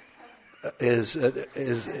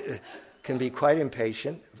can be quite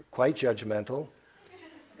impatient, quite judgmental,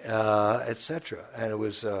 etc. And it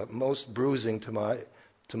was most bruising to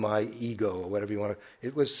my ego, or whatever you want to.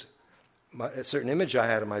 It was a certain image I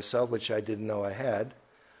had of myself, which I didn't know I had.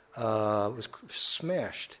 Was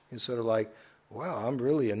smashed. It's sort of like, wow, I'm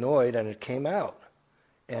really annoyed, and it came out,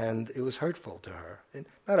 and it was hurtful to her.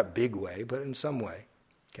 Not a big way, but in some way.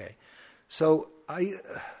 Okay, so I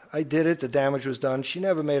did it. The damage was done. She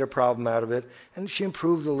never made a problem out of it, and she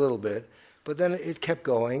improved a little bit. But then it kept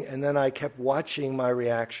going, and then I kept watching my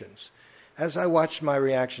reactions. As I watched my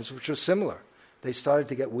reactions, which were similar, they started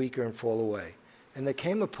to get weaker and fall away. And there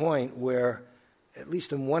came a point where, at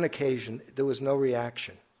least on one occasion, there was no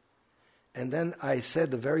reaction. And then I said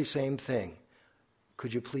the very same thing.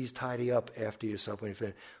 Could you please tidy up after yourself when you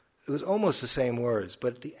finish? It was almost the same words,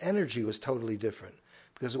 but the energy was totally different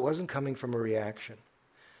because it wasn't coming from a reaction.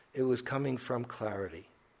 It was coming from clarity.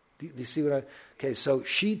 Do you see what I... Okay, so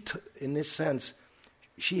she, in this sense,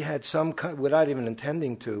 she had some kind, without even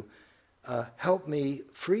intending to, help me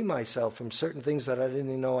free myself from certain things that I didn't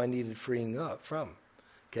even know I needed freeing up from.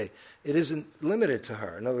 Okay, it isn't limited to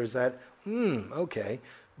her. In other words, that, okay...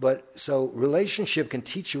 But so relationship can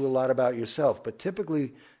teach you a lot about yourself, but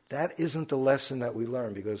typically that isn't the lesson that we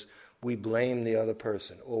learn because we blame the other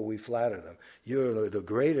person or we flatter them. You're the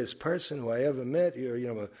greatest person who I ever met.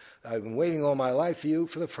 I've been waiting all my life for you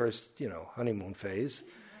for the first, honeymoon phase.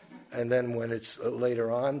 And then when it's later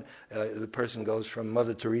on, the person goes from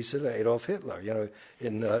Mother Teresa to Adolf Hitler,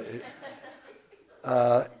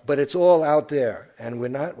 but it's all out there, and we're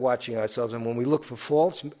not watching ourselves. And when we look for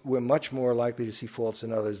faults, we're much more likely to see faults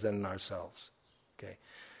in others than in ourselves. Okay,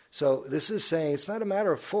 so this is saying it's not a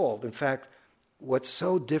matter of fault. In fact, what's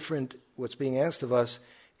so different, what's being asked of us,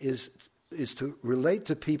 is to relate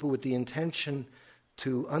to people with the intention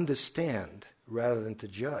to understand rather than to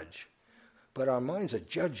judge. But our minds are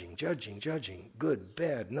judging, good,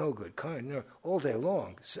 bad, no good, kind, all day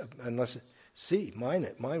long. Unless, mine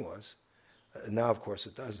was. Now, of course,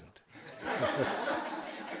 it doesn't,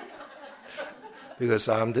 because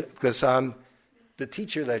I'm the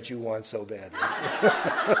teacher that you want so badly.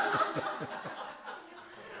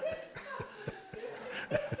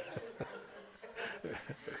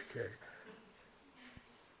 Okay.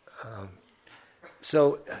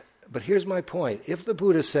 But here's my point: if the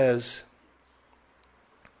Buddha says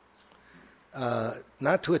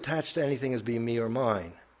not to attach to anything as being me or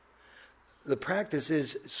mine. The practice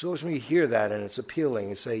is, suppose when you hear that and it's appealing,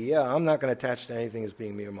 you say, yeah, I'm not going to attach to anything as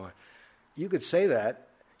being me or mine. You could say that.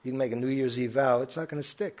 You can make a New Year's Eve vow. It's not going to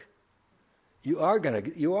stick. You are going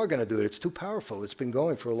to do it. It's too powerful. It's been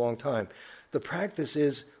going for a long time. The practice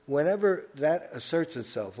is, whenever that asserts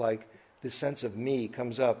itself, like this sense of me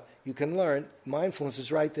comes up, you can learn mindfulness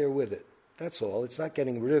is right there with it. That's all. It's not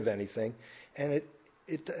getting rid of anything. And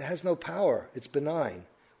it has no power. It's benign.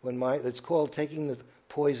 It's called taking the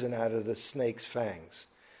poison out of the snake's fangs.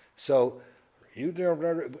 So,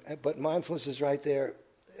 but mindfulness is right there.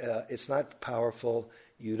 It's not powerful.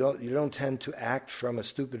 You don't tend to act from a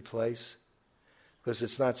stupid place because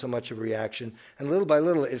it's not so much of a reaction. And little by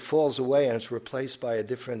little, it falls away and it's replaced by a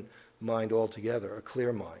different mind altogether, a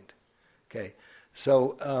clear mind. Okay.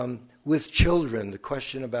 So with children, the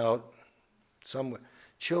question about some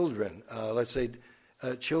children, let's say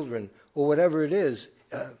children, or whatever it is.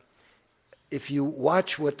 If you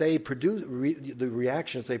watch what they produce, the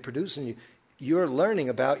reactions they produce in you, you're learning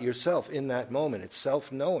about yourself in that moment. It's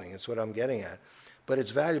self-knowing. It's what I'm getting at. But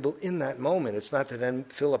it's valuable in that moment. It's not to then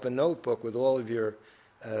fill up a notebook with all of your,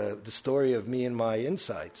 the story of me and my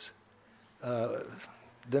insights. They're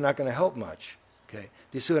not going to help much. Okay? Do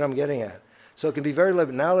you see what I'm getting at? So it can be very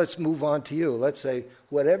limited. Now let's move on to you. Let's say,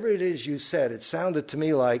 whatever it is you said, it sounded to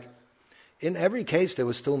me like, in every case, there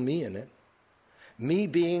was still me in it. Me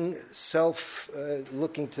being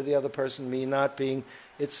looking to the other person, me not being,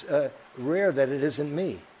 it's rare that it isn't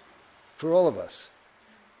me, for all of us,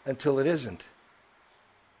 until it isn't.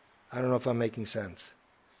 I don't know if I'm making sense.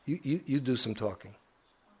 You do some talking.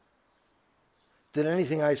 Did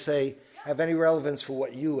anything I say have any relevance for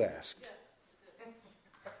what you asked? Yes, it did.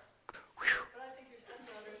 But I think your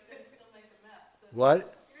stepdaughter is going to still make a mess. So What?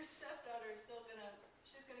 Your stepdaughter is still going to,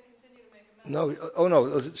 she's going to continue to make a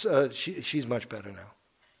mess. No, she's much better now.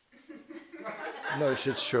 No,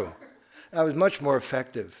 it's true. I was much more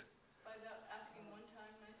effective. By that asking one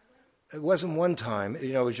time nicely? It wasn't one time.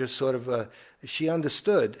 It was just sort of she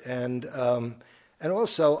understood, and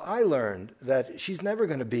also I learned that she's never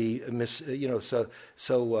going to be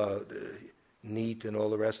so neat and all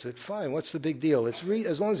the rest of it. Fine, what's the big deal? It's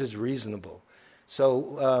as long as it's reasonable.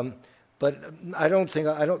 So, but I don't,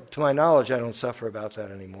 to my knowledge, I don't suffer about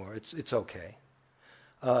that anymore. It's okay.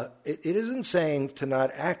 It isn't saying to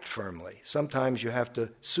not act firmly. Sometimes you have to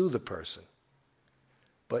sue the person,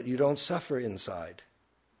 but you don't suffer inside.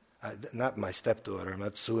 Not my stepdaughter. I'm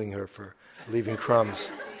not suing her for leaving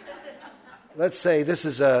crumbs. Let's say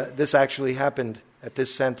this actually happened at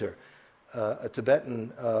this center. A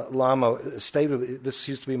Tibetan Lama stayed. This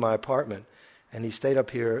used to be my apartment, and he stayed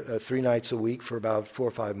up here 3 nights a week for about 4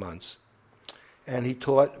 or 5 months, and he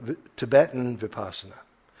taught Tibetan Vipassana.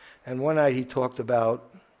 And one night he talked about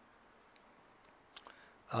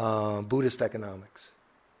Buddhist economics,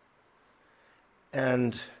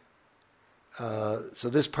 and so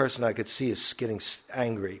this person I could see is getting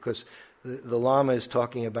angry because the Lama is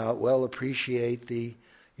talking about, well, appreciate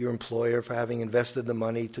your employer for having invested the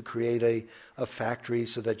money to create a factory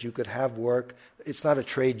so that you could have work. It's not a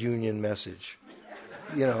trade union message,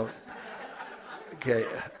 Okay,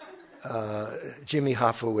 Jimmy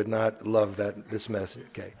Hoffa would not love this message.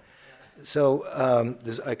 Okay, so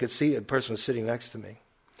I could see a person was sitting next to me.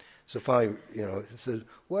 So finally, he said,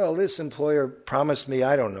 well, this employer promised me,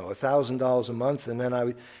 I don't know, $1,000 a month, and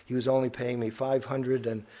then he was only paying me $500,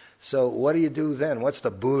 and so what do you do then? What's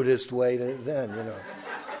the Buddhist way to then,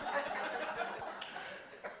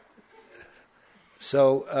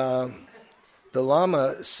 So the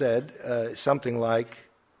Lama said something like,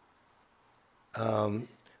 send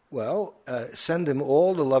him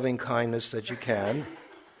all the loving kindness that you can,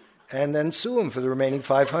 and then sue him for the remaining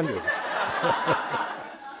 $500.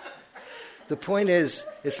 The point is,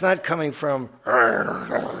 it's not coming from,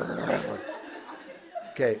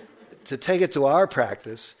 okay, to take it to our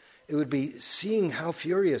practice, it would be seeing how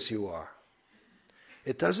furious you are.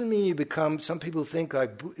 It doesn't mean you become, some people think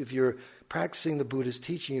like if you're practicing the Buddhist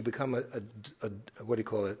teaching, you become a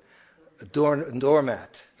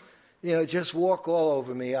doormat. Just walk all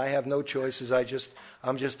over me. I have no choices.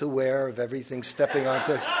 I'm just aware of everything stepping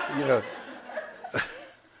onto,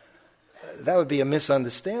 That would be a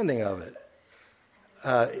misunderstanding of it.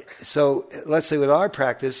 So let's say with our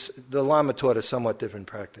practice, the Lama taught a somewhat different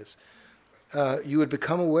practice. You would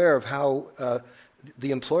become aware of how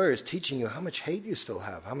the employer is teaching you how much hate you still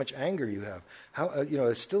have, how much anger you have, how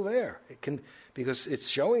it's still there. It can, because it's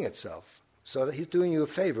showing itself. So that he's doing you a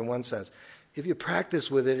favor in one sense. If you practice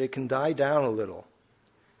with it, it can die down a little.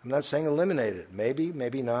 I'm not saying eliminate it. Maybe,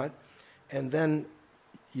 maybe not. And then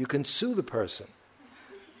you can sue the person.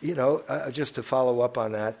 Just to follow up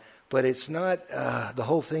on that. But it's not, the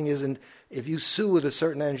whole thing isn't, if you sue with a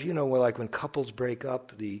certain energy, like when couples break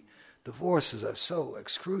up, the divorces are so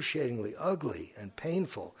excruciatingly ugly and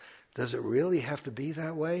painful. Does it really have to be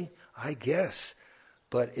that way? I guess.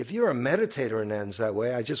 But if you're a meditator and ends that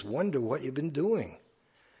way, I just wonder what you've been doing.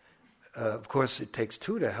 Of course, it takes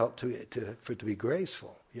two to help for it to be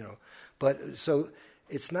graceful, But so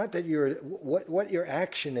it's not that what your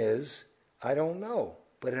action is, I don't know.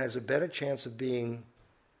 But it has a better chance of being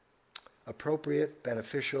appropriate,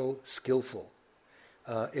 beneficial, skillful,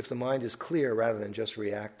 if the mind is clear rather than just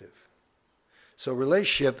reactive. So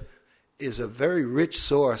relationship is a very rich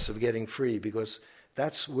source of getting free because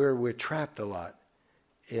that's where we're trapped a lot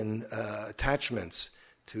in attachments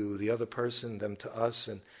to the other person, them to us,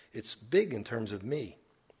 and it's big in terms of me.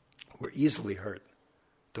 We're easily hurt.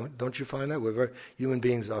 Don't you find that? Human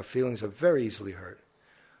beings, our feelings are very easily hurt.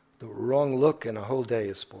 The wrong look and a whole day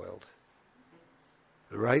is spoiled.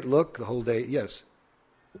 The right look, the whole day, yes.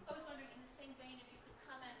 I was wondering, in the same vein, if you could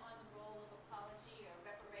comment on the role of apology or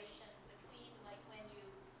reparation between, like, when you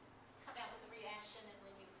come out with a reaction and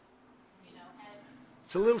when you've, had...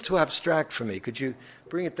 It's a little too abstract for me. Could you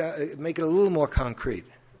bring it down, make it a little more concrete?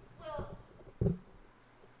 Well,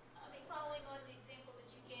 following on the example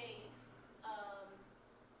that you gave,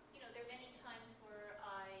 there are many times where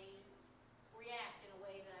I react in a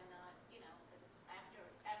way that I'm not,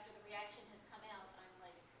 after the reaction has come out, I'm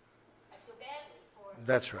like, I feel badly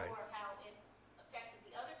That's right. for how it affected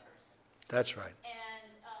the other person. That's right. And,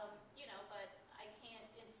 but I can't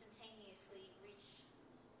instantaneously reach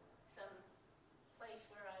some place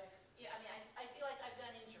where I feel like I've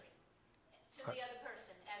done injury to the other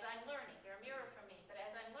person as I'm learning. They're a mirror for me, but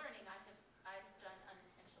as I'm learning, I've done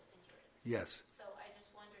unintentional injury. Yes. So I just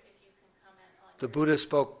wonder if you can comment on The Buddha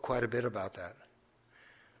spoke quite a bit about that.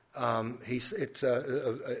 It's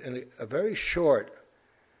a very short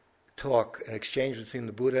talk, an exchange between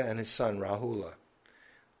the Buddha and his son, Rahula.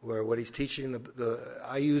 where what he's teaching,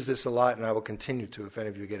 I use this a lot, and I will continue to if any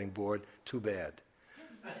of you are getting bored. Too bad.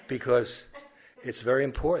 Because it's very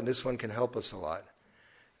important. This one can help us a lot.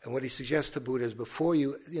 And what he suggests to Buddha is before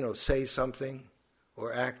you say something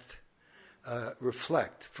or act,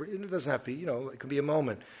 reflect. It doesn't have to be, it can be a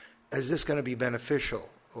moment. Is this going to be beneficial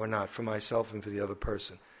or not for myself and for the other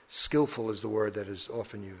person? Skillful is the word that is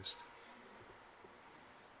often used.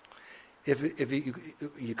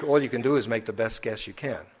 All you can do is make the best guess you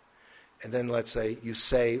can. And then let's say you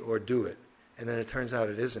say or do it, and then it turns out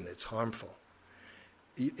it isn't. It's harmful.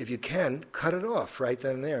 If you can, cut it off right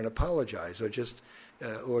then and there and apologize, or just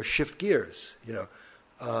or shift gears.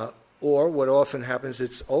 Or what often happens,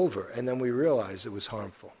 it's over, and then we realize it was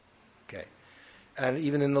harmful. Okay, and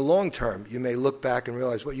even in the long term, you may look back and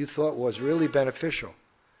realize what you thought was really beneficial,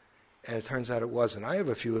 and it turns out it wasn't. I have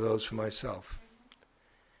a few of those for myself,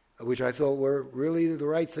 which I thought were really the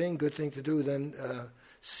right thing, good thing to do. Then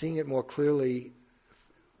seeing it more clearly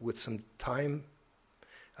with some time,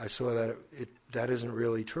 I saw that that isn't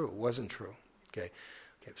really true. It wasn't true. Okay.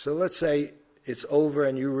 So let's say it's over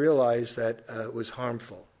and you realize that it was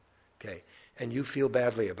harmful. Okay, and you feel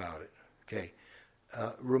badly about it. Okay,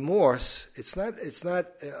 remorse. It's not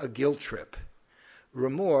a guilt trip.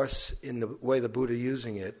 Remorse, in the way the Buddha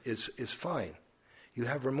using it, is fine. You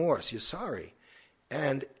have remorse. You're sorry,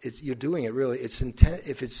 and you're doing it really.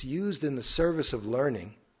 If it's used in the service of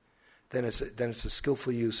learning, then it's a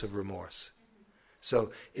skillful use of remorse.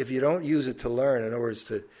 So if you don't use it to learn, in other words,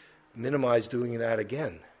 to minimize doing that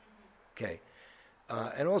again, okay.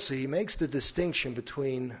 And also, he makes the distinction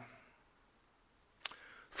between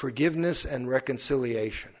forgiveness and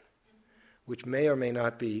reconciliation, which may or may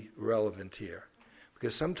not be relevant here,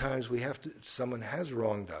 because sometimes someone has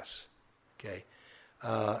wronged us. Okay,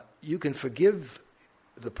 you can forgive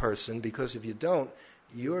the person, because if you don't,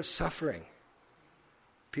 you're suffering.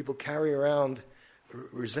 People carry around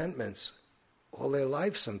resentments all their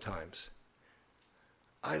life sometimes.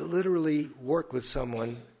 I literally work with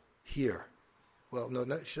someone here. Well, no,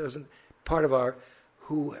 she doesn't. Part of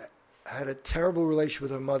who had a terrible relationship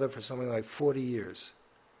with her mother for something like 40 years,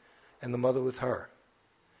 and the mother with her.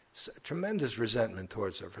 Tremendous resentment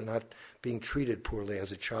towards her for not being treated poorly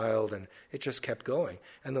as a child, and it just kept going.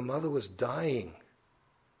 And the mother was dying.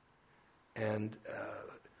 And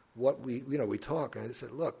we talk, and I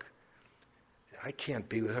said, look, I can't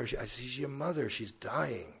be with her. I said, she's your mother. She's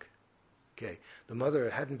dying. Okay. The mother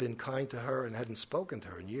hadn't been kind to her and hadn't spoken to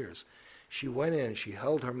her in years. She went in, she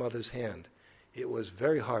held her mother's hand. It was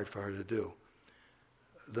very hard for her to do.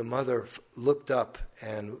 The mother looked up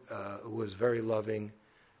and was very loving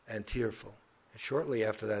and tearful. And shortly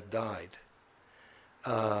after that, died.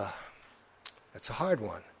 That's a hard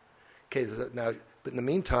one. Okay, now, but in the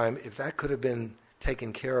meantime, if that could have been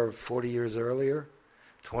taken care of 40 years earlier,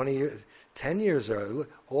 20 years, 10 years earlier,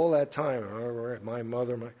 all that time, my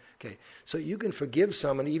mother, okay. So you can forgive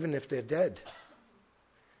someone even if they're dead.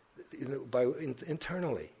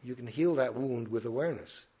 Internally, you can heal that wound with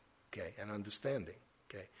awareness, okay, and understanding,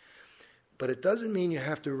 okay. But it doesn't mean you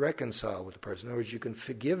have to reconcile with the person. In other words, you can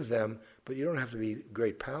forgive them, but you don't have to be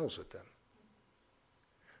great pals with them.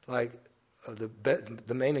 Like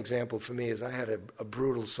the main example for me is I had a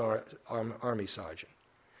brutal army sergeant.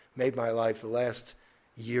 Made my life, the last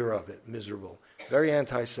year of it, miserable. Very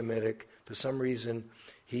anti-Semitic. For some reason,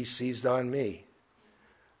 he seized on me.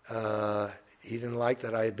 He didn't like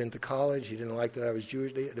that I had been to college. He didn't like that I was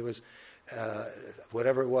Jewish. There was,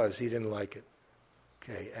 whatever it was, he didn't like it.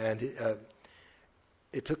 Okay, and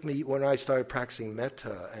it took me, when I started practicing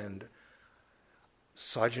metta, and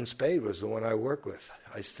Sergeant Spade was the one I worked with.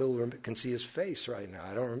 I still can see his face right now.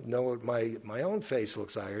 I don't know what my own face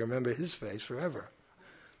looks like. I remember his face forever.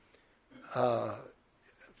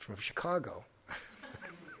 From Chicago.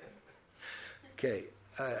 Okay,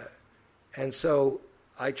 and so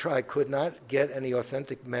I could not get any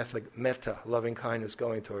authentic metta, loving kindness,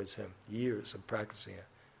 going towards him. Years of practicing it.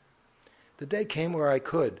 The day came where I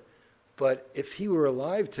could, but if he were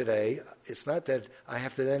alive today, it's not that I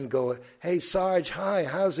have to then go, hey, Sarge, hi,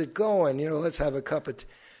 how's it going? Let's have a cup of tea.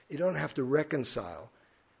 You don't have to reconcile,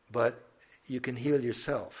 but you can heal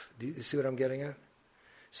yourself. Do you see what I'm getting at?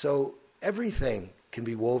 So everything can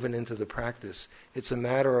be woven into the practice. It's a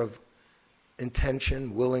matter of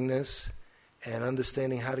intention, willingness, and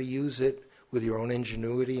understanding how to use it with your own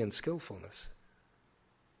ingenuity and skillfulness.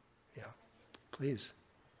 Yeah, please.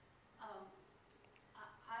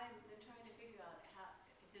 I've been trying to figure out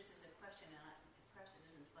if this is a question, and perhaps it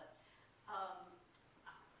isn't, but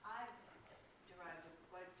I've derived a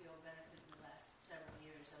quite deal of benefit in the last several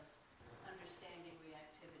years of understanding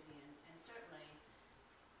reactivity, and certainly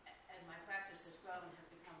as my practice has grown, have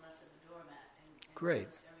become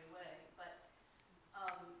Great. almost every way. But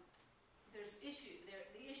there's the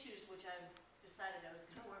issues which I've decided I was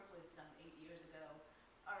going to work with 8 years ago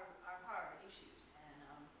are hard issues, and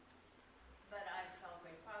but I felt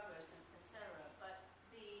great progress, and et cetera. But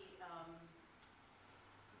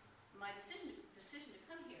my decision to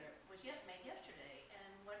come here was made yesterday, and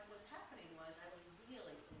what was happening was I was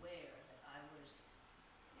really aware that I was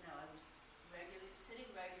sitting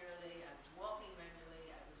regularly, I was walking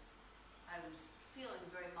regularly, I was feeling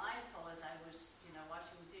very mindful as I was,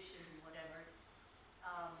 washing dishes and whatever.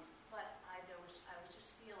 But I was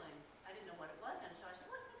just feeling, I didn't know what it was, and so I said,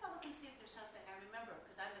 well, I think I'll look and see if there's something. I remember,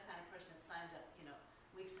 because I'm the kind of person that signs up,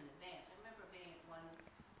 weeks in advance. I remember being at one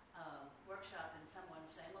workshop and someone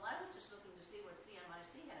saying, well, I was just looking to see what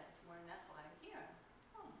CMIC had this morning, that's why I'm here.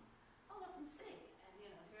 I'll look and see. And,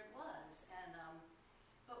 here it was. And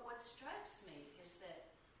but what strikes me is that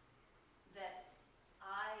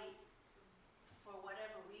I, for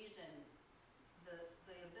whatever reason,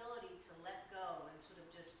 the ability to let go and sort of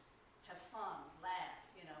just have fun, laugh,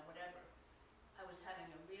 whatever, I was having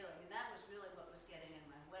that was really what was getting in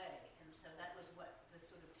my way. And so that was what the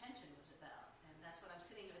sort of tension was about. And that's what I'm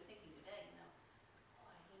sitting here thinking today, boy,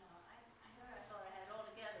 I thought I had it all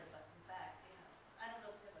together, but in fact, I don't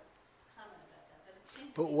know if you have a comment about that, but it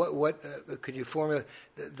seemed But what could you formulate?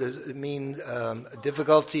 Does it mean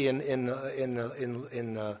difficulty in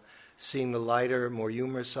seeing the lighter, more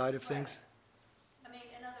humorous side of things? I mean,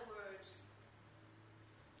 in other words,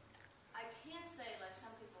 I can't say, like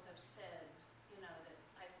some people have said, that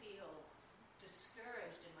I feel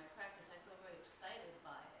discouraged in my practice. I feel very excited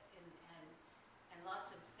by it, and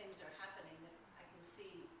lots of things are happening that I can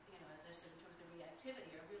see, as I said, in terms of the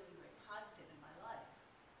reactivity, are really very positive in my life.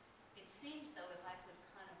 It seems, though, if I could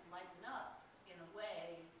kind of lighten up in a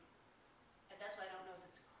way, and that's why I don't know if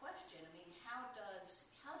it's a question. I mean, how does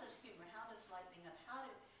humor, how does lightening up,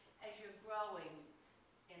 as you're growing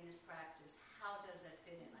in this practice, how does that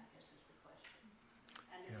fit in, I guess, is the question.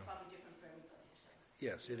 And it's probably different for everybody. So.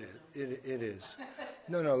 Yes, it is. It is.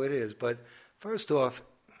 No, it is. But first off,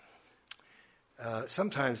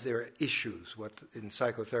 sometimes there are issues, what in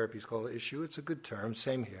psychotherapy is called an issue. It's a good term,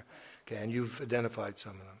 same here. Okay, and you've identified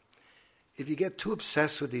some of them. If you get too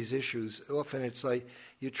obsessed with these issues, often it's like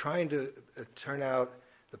you're trying to turn out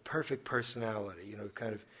the perfect personality,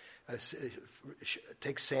 kind of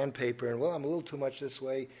take sandpaper and, well, I'm a little too much this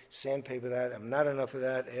way, sandpaper that, I'm not enough of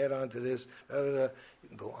that, add on to this, You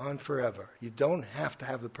can go on forever. You don't have to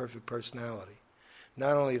have the perfect personality.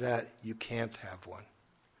 Not only that, you can't have one.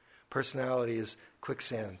 Personality is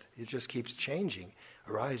quicksand. It just keeps changing,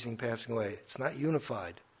 arising, passing away. It's not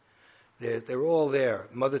unified. They're all there.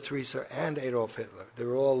 Mother Teresa and Adolf Hitler,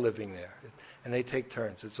 they're all living there. And they take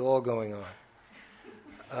turns. It's all going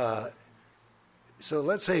on. So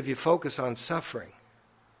let's say if you focus on suffering,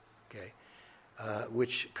 okay,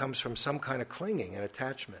 which comes from some kind of clinging and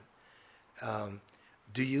attachment,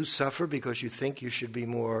 do you suffer because you think you should be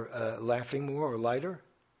more laughing more or lighter?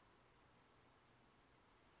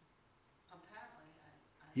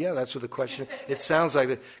 Yeah, that's what the question. It sounds like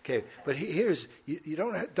that. Okay, but here's you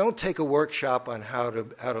don't take a workshop on how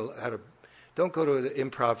to. Don't go to the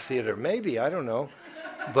improv theater. Maybe, I don't know,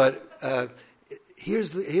 but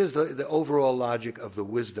here's the overall logic of the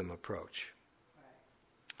wisdom approach.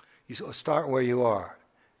 You start where you are,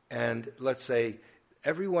 and let's say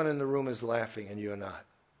everyone in the room is laughing and you're not,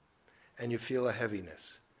 and you feel a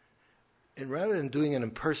heaviness. And rather than doing an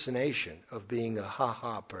impersonation of being a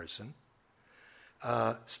ha-ha person,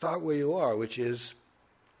 start where you are, which is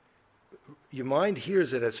your mind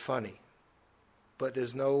hears it as funny, but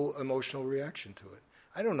there's no emotional reaction to it.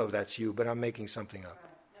 I don't know if that's you, but I'm making something up.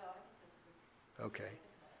 Okay.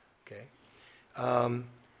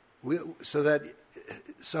 So that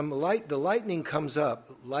the lightning comes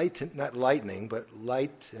up, not lightning, but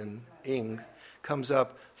lightening comes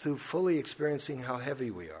up through fully experiencing how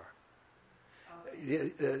heavy we are.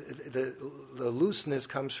 The looseness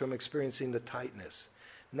comes from experiencing the tightness,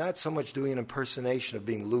 not so much doing an impersonation of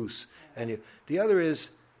being loose. And the other is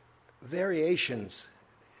variations.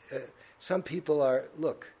 Some people are,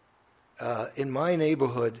 in my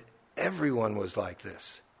neighborhood, everyone was like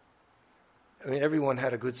this. I mean, everyone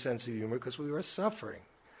had a good sense of humor because we were suffering.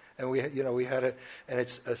 And we had and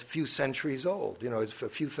it's a few centuries old. It's for a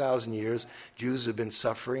few thousand years, Jews have been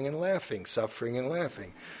suffering and laughing.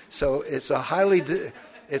 So it's a highly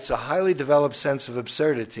developed sense of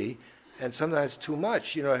absurdity, and sometimes too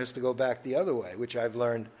much. It has to go back the other way, which I've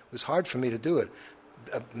learned was hard for me to do it.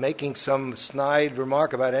 Making some snide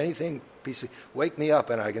remark about anything, wake me up,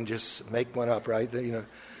 and I can just make one up, right?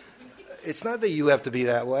 It's not that you have to be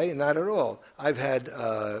that way, not at all. I've had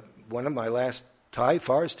one of my last Thai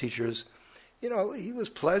forest teachers, he was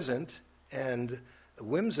pleasant and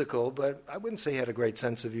whimsical, but I wouldn't say he had a great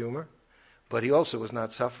sense of humor. But he also was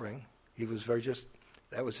not suffering. He was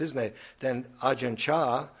that was his name. Then Ajahn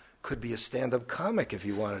Chah could be a stand-up comic if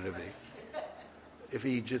he wanted to be. If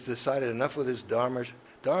he just decided enough with his Dharma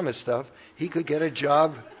stuff, he could get a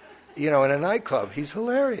job, in a nightclub. He's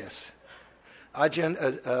hilarious. Ajahn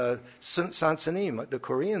Sansanim, the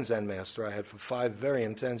Korean Zen master I had for 5 very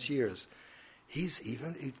intense years, he's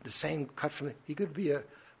the same cut from, he could be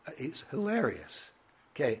he's hilarious.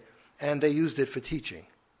 Okay, and they used it for teaching.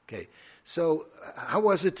 Okay, so how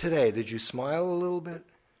was it today? Did you smile a little bit?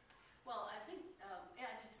 Well, I think, I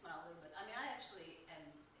did smile a little bit. I mean, I actually am,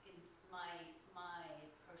 in my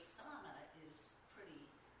persona is pretty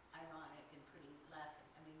ironic and pretty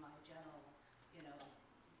laughing. I mean, my general,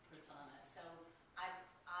 persona. So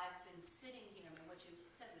I've been sitting here, I mean, what you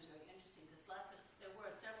said was very interesting, because there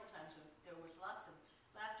were several times when there was lots of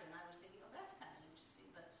laughter, and I was thinking, oh, that's kind of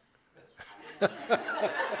interesting, but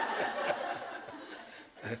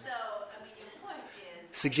so, I mean, your point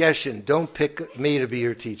is... Suggestion, don't pick me to be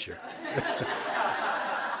your teacher. But your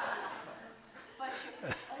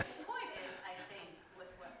point is, I think,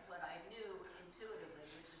 what I knew intuitively,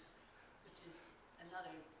 which is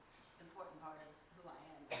another important part of who I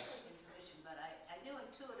am, intuition, but I knew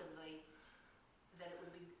intuitively that it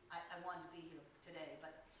would be, I wanted to be here today,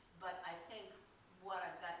 but I think what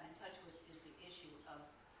I've gotten in touch with is the issue of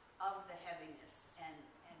the heaviness and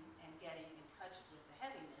getting in touch with the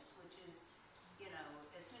heaviness, which is,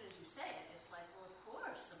 as soon as you say it, it's like, well, of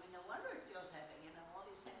course. I mean, no wonder it feels heavy, all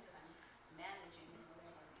these things that I'm managing and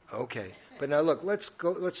whatever. Okay, but now look, let's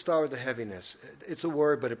start with the heaviness. It's a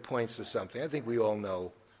word, but it points to something. I think we all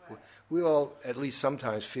know. Right. We all, at least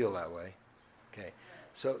sometimes, feel that way. Okay,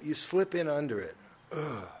 so you slip in under it.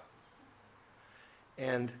 Ugh.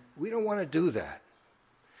 And we don't want to do that.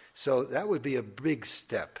 So that would be a big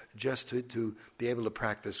step, just to be able to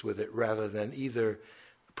practice with it, rather than either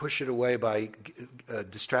push it away by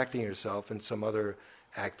distracting yourself in some other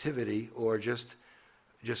activity, or just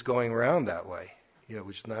going around that way,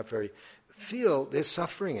 which is not very... There's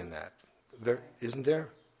suffering in that, isn't there?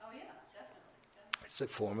 Oh, yeah, definitely. It's a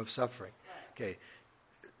form of suffering. Right. Okay,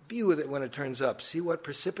 be with it when it turns up. See what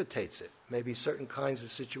precipitates it. Maybe certain kinds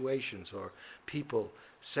of situations or people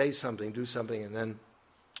say something, do something, and then...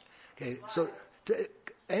 Okay, so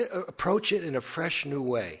approach it in a fresh new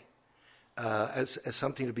way, as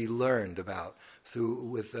something to be learned about.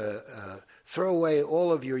 Throw away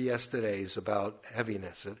all of your yesterdays about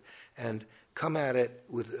heaviness and come at it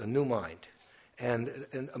with a new mind, and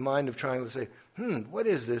a mind of trying to say, what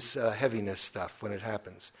is this heaviness stuff when it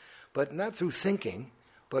happens? But not through thinking,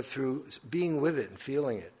 but through being with it and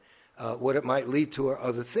feeling it. What it might lead to are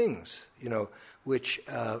other things, which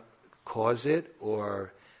cause it,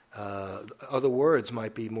 or... other words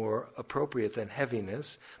might be more appropriate than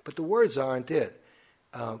heaviness, but the words aren't it.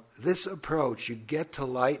 This approach, you get to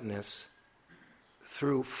lightness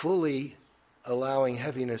through fully allowing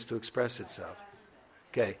heaviness to express itself.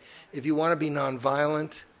 Okay, if you want to be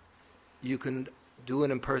nonviolent, you can do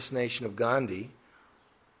an impersonation of Gandhi.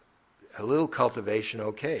 A little cultivation,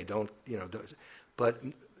 okay, but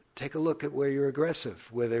take a look at where you're aggressive,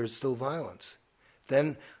 where there's still violence.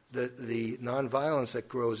 Then the nonviolence that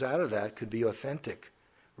grows out of that could be authentic,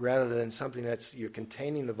 rather than something you're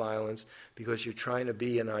containing the violence because you're trying to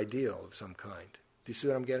be an ideal of some kind. Do you see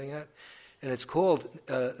what I'm getting at? And it's called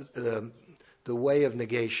the way of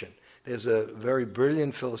negation. There's a very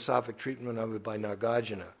brilliant philosophic treatment of it by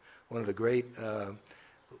Nagarjuna, one of the great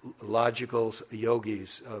logical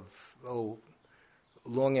yogis of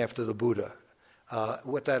long after the Buddha.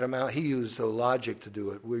 He used the logic to do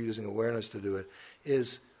it, we're using awareness to do it,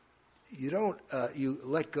 is you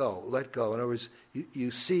let go. In other words,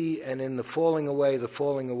 you see, and in the falling away,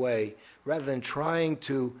 rather than trying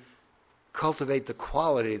to cultivate the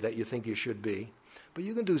quality that you think you should be, but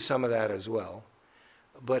you can do some of that as well,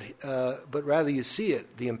 but rather you see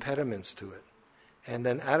it, the impediments to it. And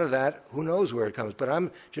then out of that, who knows where it comes. But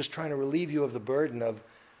I'm just trying to relieve you of the burden of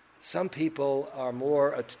some people are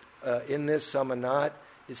more in this, some are not.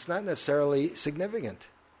 It's not necessarily significant.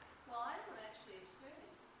 Well, I don't actually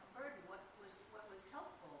experience a burden. What was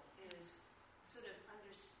helpful is sort of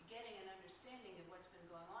getting an understanding of what's been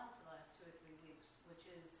going on for the last 2 or 3 weeks, which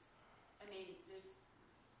is, I mean, there's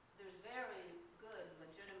very good,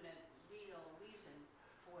 legitimate, real reason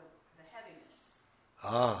for the heaviness.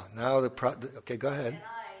 Okay, go ahead. And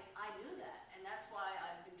I knew that, and that's why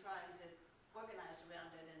I've been trying to organize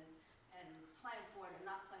around it and plan for it or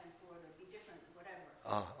not plan for it or be different, whatever.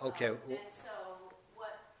 Okay. And so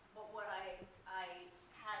what I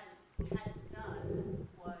hadn't done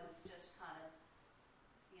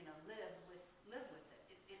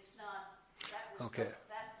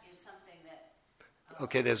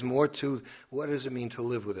Okay, there's more to, what does it mean to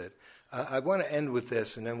live with it? I want to end with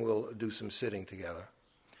this, and then we'll do some sitting together.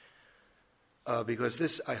 Because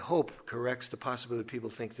this, I hope, corrects the possibility that people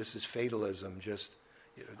think this is fatalism, just,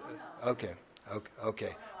 you know, okay.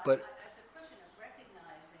 But It's a question of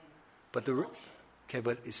recognizing But emotion.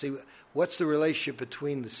 but you see, what's the relationship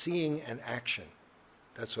between the seeing and action?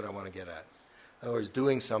 That's what I want to get at. In other words,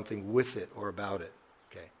 doing something with it or about it.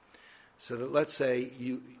 Okay, so that let's say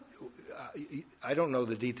I don't know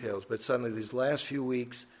the details, but suddenly these last few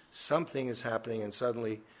weeks, something is happening, and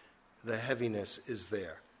suddenly the heaviness is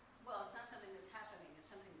there. Well, it's not something that's happening.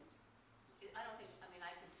 It's something that's. I don't think. I mean,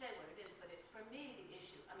 I can say what it is, but for me, the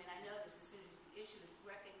issue. I mean, I know this as soon as the issue is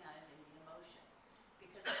recognizing the emotion,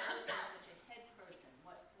 because I've always been such a head person.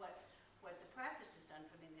 What the practice has done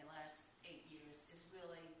for me in the last 8 years is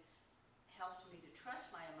really helped me to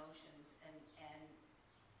trust my emotions and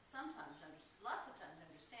sometimes, lots of times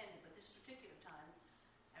understand it, but this particular time,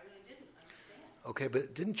 I really didn't understand. Okay,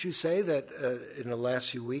 but didn't you say that in the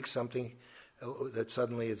last few weeks something that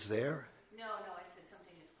suddenly it's there? No, I said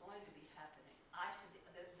something is going to be happening. I said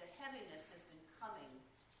the heaviness has been coming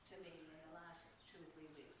to me in the last 2 or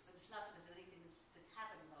 3 weeks, but it's not because of anything that's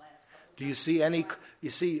happened in the last couple of Do you see any?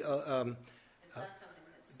 You see? It's not something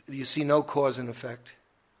that's. You see no cause and effect.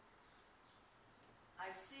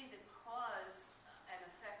 I see the cause and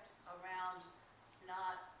effect around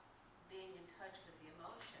not being in touch with the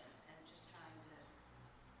emotion and just trying to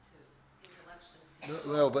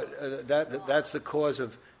intellectually. No, but that's the cause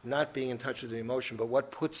of not being in touch with the emotion. But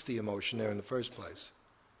what puts the emotion there in the first place?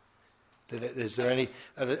 Is there any?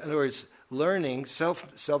 In other words, learning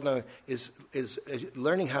self-knowing is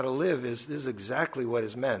learning how to live. This is exactly what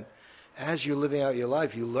is meant. As you're living out your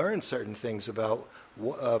life, you learn certain things about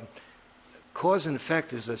cause and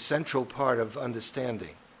effect is a central part of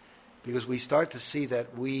understanding, because we start to see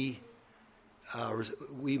that we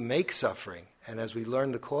make suffering, and as we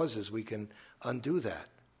learn the causes, we can undo that.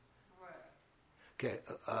 Right. Okay,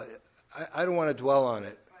 I don't want to dwell on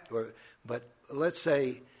it, but let's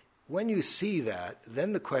say when you see that,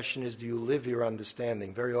 then the question is, do you live your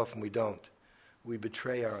understanding? Very often we don't. We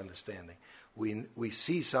betray our understanding. We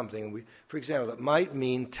see something, for example, that might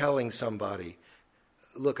mean telling somebody,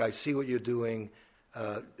 look, I see what you're doing,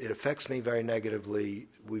 it affects me very negatively,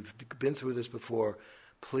 we've been through this before,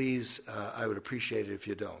 please, I would appreciate it if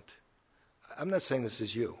you don't. I'm not saying this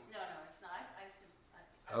is you. No, it's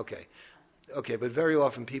not. Okay, but very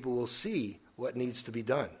often people will see what needs to be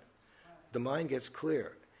done. The mind gets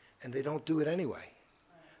clear, and they don't do it anyway.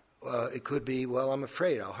 It could be, well, I'm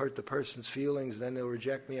afraid I'll hurt the person's feelings, then they'll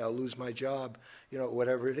reject me, I'll lose my job,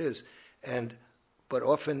 whatever it is. But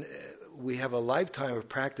often we have a lifetime of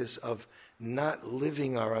practice of not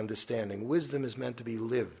living our understanding. Wisdom is meant to be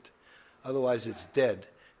lived. Otherwise it's dead.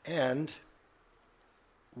 And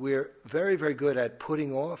we're very, very good at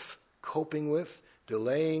putting off, coping with,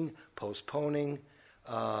 delaying, postponing.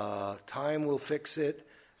 Time will fix it,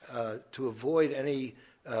 to avoid any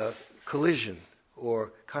collision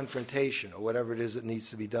or confrontation or whatever it is that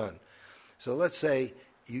needs to be done. So let's say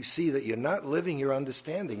you see that you're not living your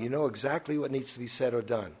understanding. You know exactly what needs to be said or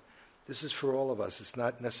done. This is for all of us. It's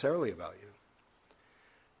not necessarily about you.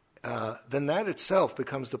 Then that itself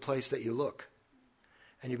becomes the place that you look.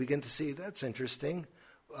 And you begin to see, that's interesting.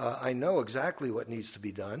 I know exactly what needs to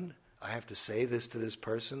be done. I have to say this to this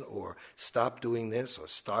person, or stop doing this, or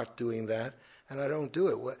start doing that. And I don't do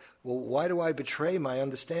it. Well, why do I betray my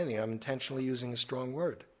understanding? I'm intentionally using a strong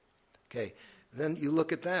word. Okay, then you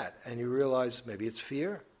look at that and you realize maybe it's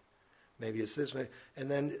fear, maybe it's this, and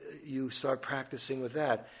then you start practicing with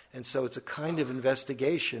that. And so it's a kind of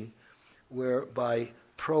investigation where by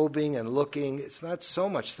probing and looking, it's not so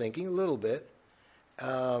much thinking, a little bit,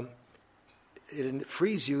 it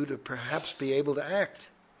frees you to perhaps be able to act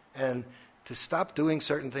and to stop doing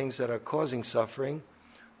certain things that are causing suffering,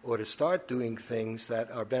 or to start doing things that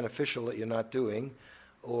are beneficial that you're not doing,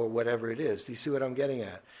 or whatever it is. Do you see what I'm getting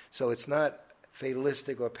at? So it's not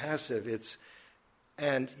fatalistic or passive.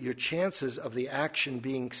 And your chances of the action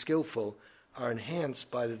being skillful are enhanced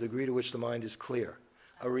by the degree to which the mind is clear.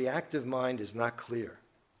 A reactive mind is not clear.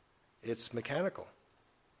 It's mechanical.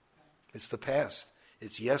 It's the past.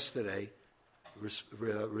 It's yesterday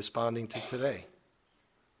responding to today.